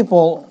 these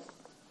people,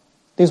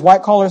 these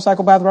white-collar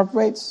psychopath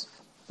reprobates,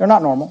 they're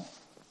not normal.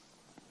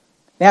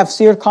 They have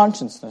seared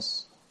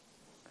consciousness.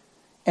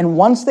 And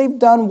once they've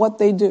done what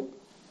they do,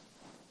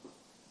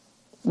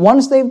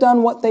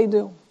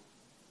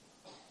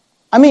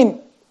 I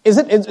mean,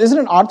 isn't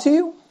it odd to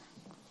you?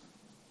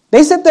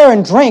 They sit there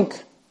and drink.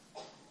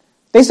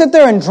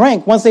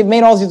 Once they've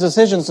made all these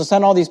decisions to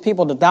send all these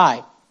people to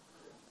die.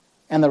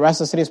 And the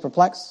rest of the city is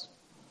perplexed.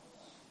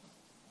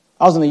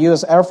 I was in the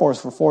U.S. Air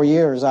Force for 4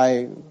 years.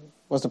 I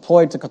was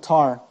deployed to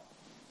Qatar.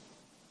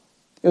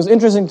 It was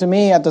interesting to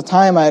me at the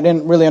time. I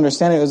didn't really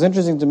understand it. It was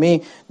interesting to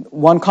me.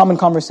 One common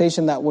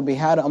conversation that would be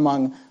had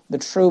among the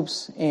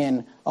troops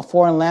in a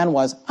foreign land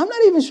was, I'm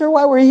not even sure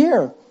why we're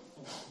here.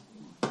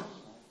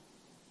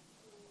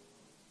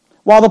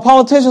 While the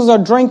politicians are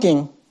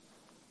drinking,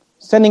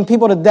 sending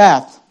people to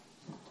death,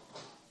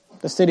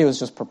 the city was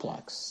just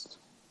perplexed.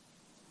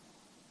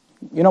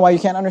 You know why you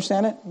can't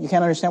understand it? You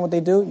can't understand what they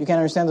do? You can't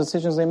understand the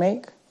decisions they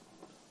make?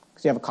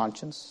 Because you have a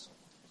conscience.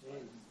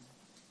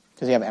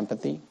 Because you have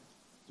empathy.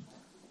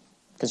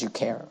 Because you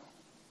care.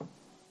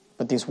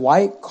 But these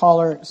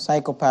white-collar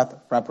psychopath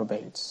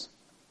reprobates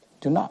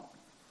do not.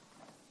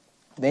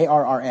 They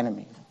are our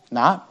enemy.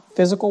 Not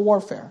physical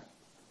warfare.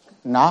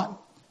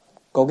 Not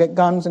go get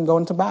guns and go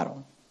into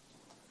battle.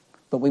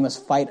 But we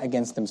must fight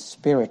against them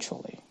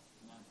spiritually.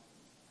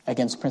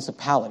 Against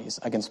principalities,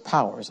 against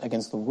powers,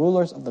 against the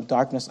rulers of the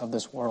darkness of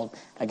this world,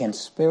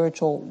 against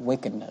spiritual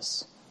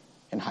wickedness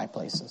in high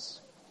places.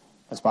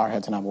 Let's bow our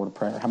heads and have a word of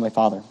prayer. Heavenly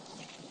Father,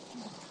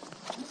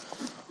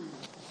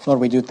 Lord,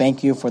 we do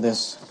thank you for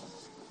this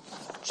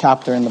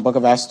chapter in the book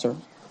of Esther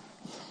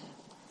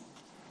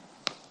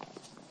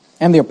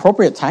and the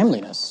appropriate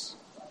timeliness.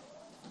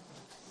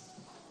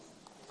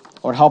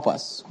 Lord, help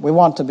us. We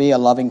want to be a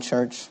loving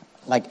church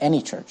like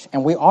any church,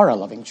 and we are a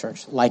loving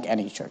church like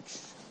any church.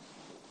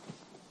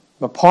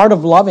 But part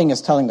of loving is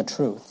telling the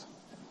truth.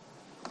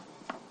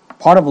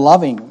 Part of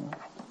loving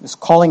is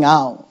calling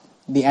out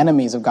the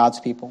enemies of God's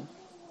people.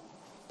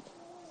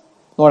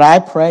 Lord, I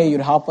pray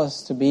you'd help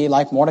us to be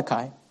like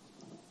Mordecai,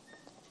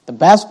 the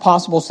best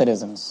possible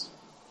citizens,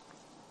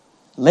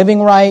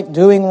 living right,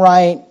 doing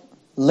right,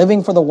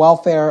 living for the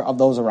welfare of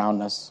those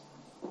around us.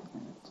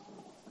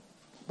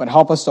 But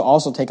help us to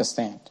also take a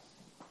stand.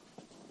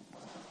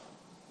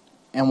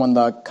 And when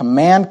the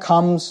command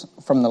comes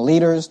from the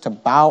leaders to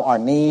bow our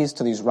knees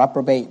to these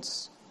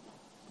reprobates,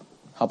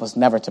 help us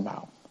never to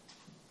bow,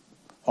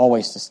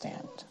 always to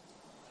stand,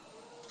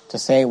 to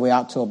say we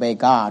ought to obey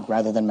God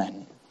rather than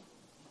men.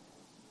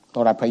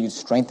 Lord, I pray you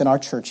strengthen our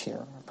church here.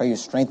 I pray you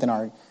strengthen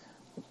our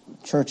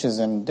churches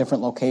in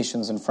different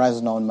locations in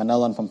Fresno and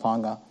Manila and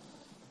Pampanga.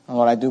 And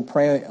Lord, I do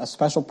pray a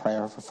special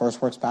prayer for First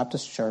Works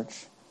Baptist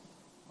Church,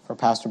 for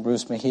Pastor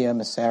Bruce Mejia,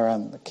 Miss Sarah,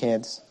 and the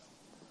kids.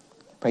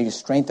 I pray you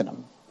strengthen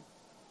them.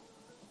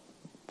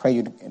 Pray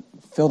you'd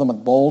fill them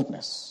with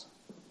boldness.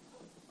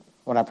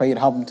 Lord, I pray you'd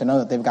help them to know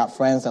that they've got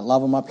friends that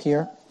love them up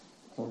here.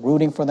 We're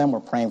rooting for them. We're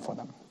praying for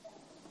them.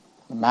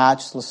 In the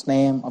matchless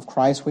name of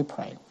Christ we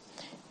pray.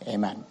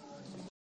 Amen.